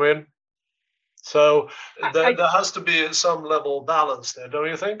 You know what I mean? So there has to be some level of balance there, don't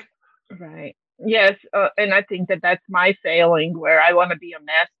you think? Right. Yes, and I think that's my failing, where I want to be a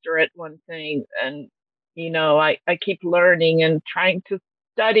master at one thing, and I keep learning and trying to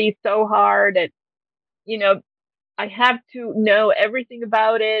study so hard, and I have to know everything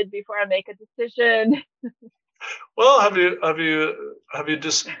about it before I make a decision. Well, have you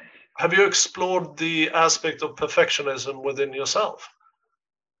explored the aspect of perfectionism within yourself?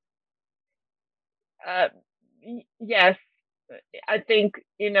 Yes, I think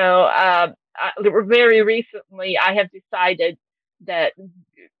very recently I have decided that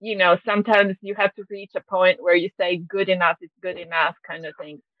sometimes you have to reach a point where you say good enough is good enough, kind of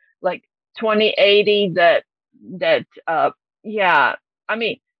thing, like 2080. Yeah,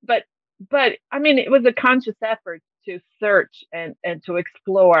 but it was a conscious effort to search and to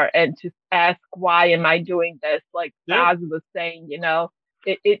explore and to ask, why am I doing this? Like Faz was saying,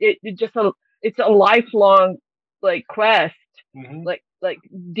 it's a lifelong quest, like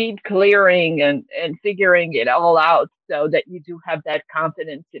deep clearing and figuring it all out, so that you do have that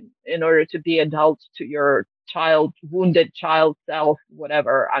confidence in order to be adult to your wounded child self,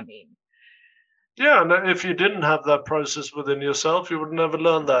 whatever. Yeah, and if you didn't have that process within yourself, you would never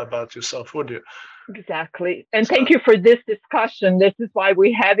learn that about yourself, would you? Exactly. And thank you for this discussion. This is why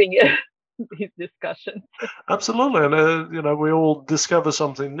we're having these discussions. Absolutely, and we all discover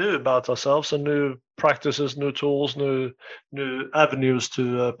something new about ourselves, and new practices, new tools, new avenues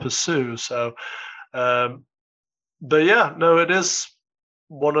to pursue. So, but yeah, no, it is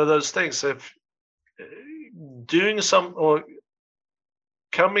one of those things. If doing some or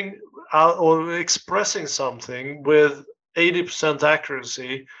coming out or expressing something with 80%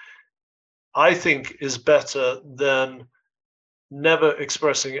 accuracy, I think is better than never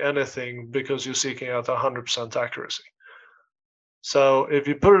expressing anything because you're seeking out 100% accuracy. So if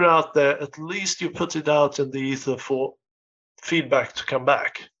you put it out there, at least you put it out in the ether for feedback to come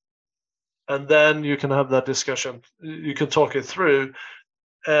back. and then you can have that discussion. You can talk it through,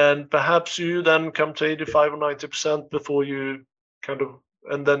 and perhaps you then come to 85 or 90% before you kind of,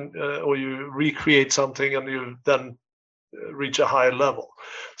 and then or you recreate something and you then reach a higher level.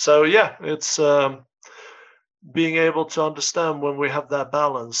 So yeah, it's being able to understand when we have that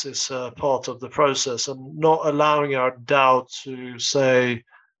balance is part of the process, and not allowing our doubt to say,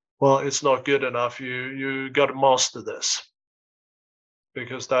 well, it's not good enough, you got to master this,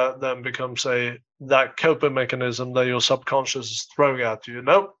 because that then becomes that coping mechanism that your subconscious is throwing at you.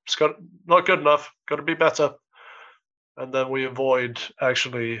 Nope, it's not good enough, got to be better. And then we avoid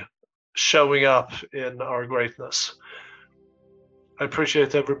actually showing up in our greatness. I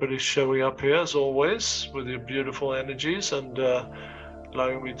appreciate everybody showing up here as always with your beautiful energies and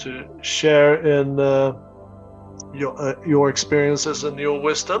allowing me to share in your experiences and your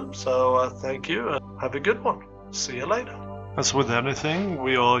wisdom. So thank you and have a good one. See you later. As with anything,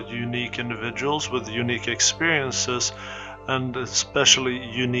 we are unique individuals with unique experiences and especially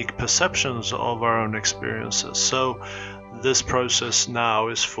unique perceptions of our own experiences. So this process now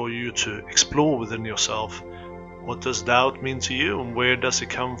is for you to explore within yourself. What does doubt mean to you, and where does it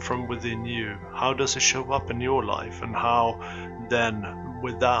come from within you? How does it show up in your life, and how then,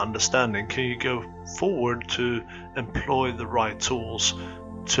 with that understanding, can you go forward to employ the right tools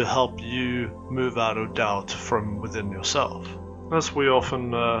to help you move out of doubt from within yourself? As we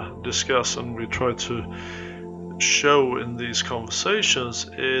often discuss and we try to show in these conversations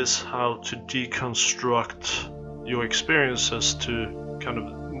is how to deconstruct your experiences to kind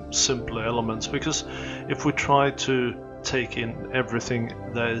of simpler elements, because if we try to take in everything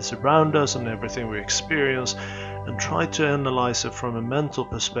that is around us and everything we experience and try to analyze it from a mental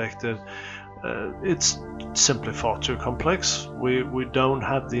perspective, it's simply far too complex. We don't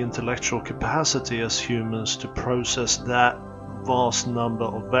have the intellectual capacity as humans to process that vast number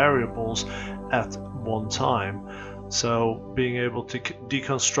of variables at one time. So being able to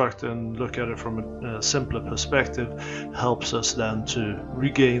deconstruct and look at it from a simpler perspective helps us then to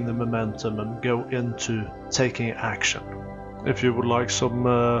regain the momentum and go into taking action. If you would like some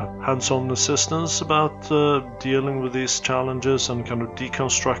hands-on assistance about dealing with these challenges and kind of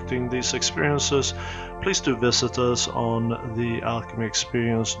deconstructing these experiences, please do visit us on the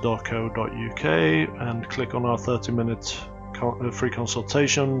alchemyexperience.co.uk and click on our 30-minute free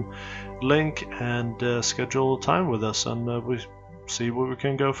consultation link and schedule time with us, and we see where we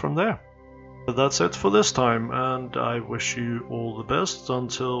can go from there. But that's it for this time, and I wish you all the best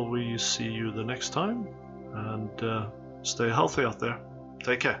until we see you the next time, and stay healthy out there.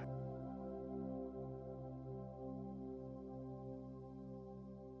 Take care.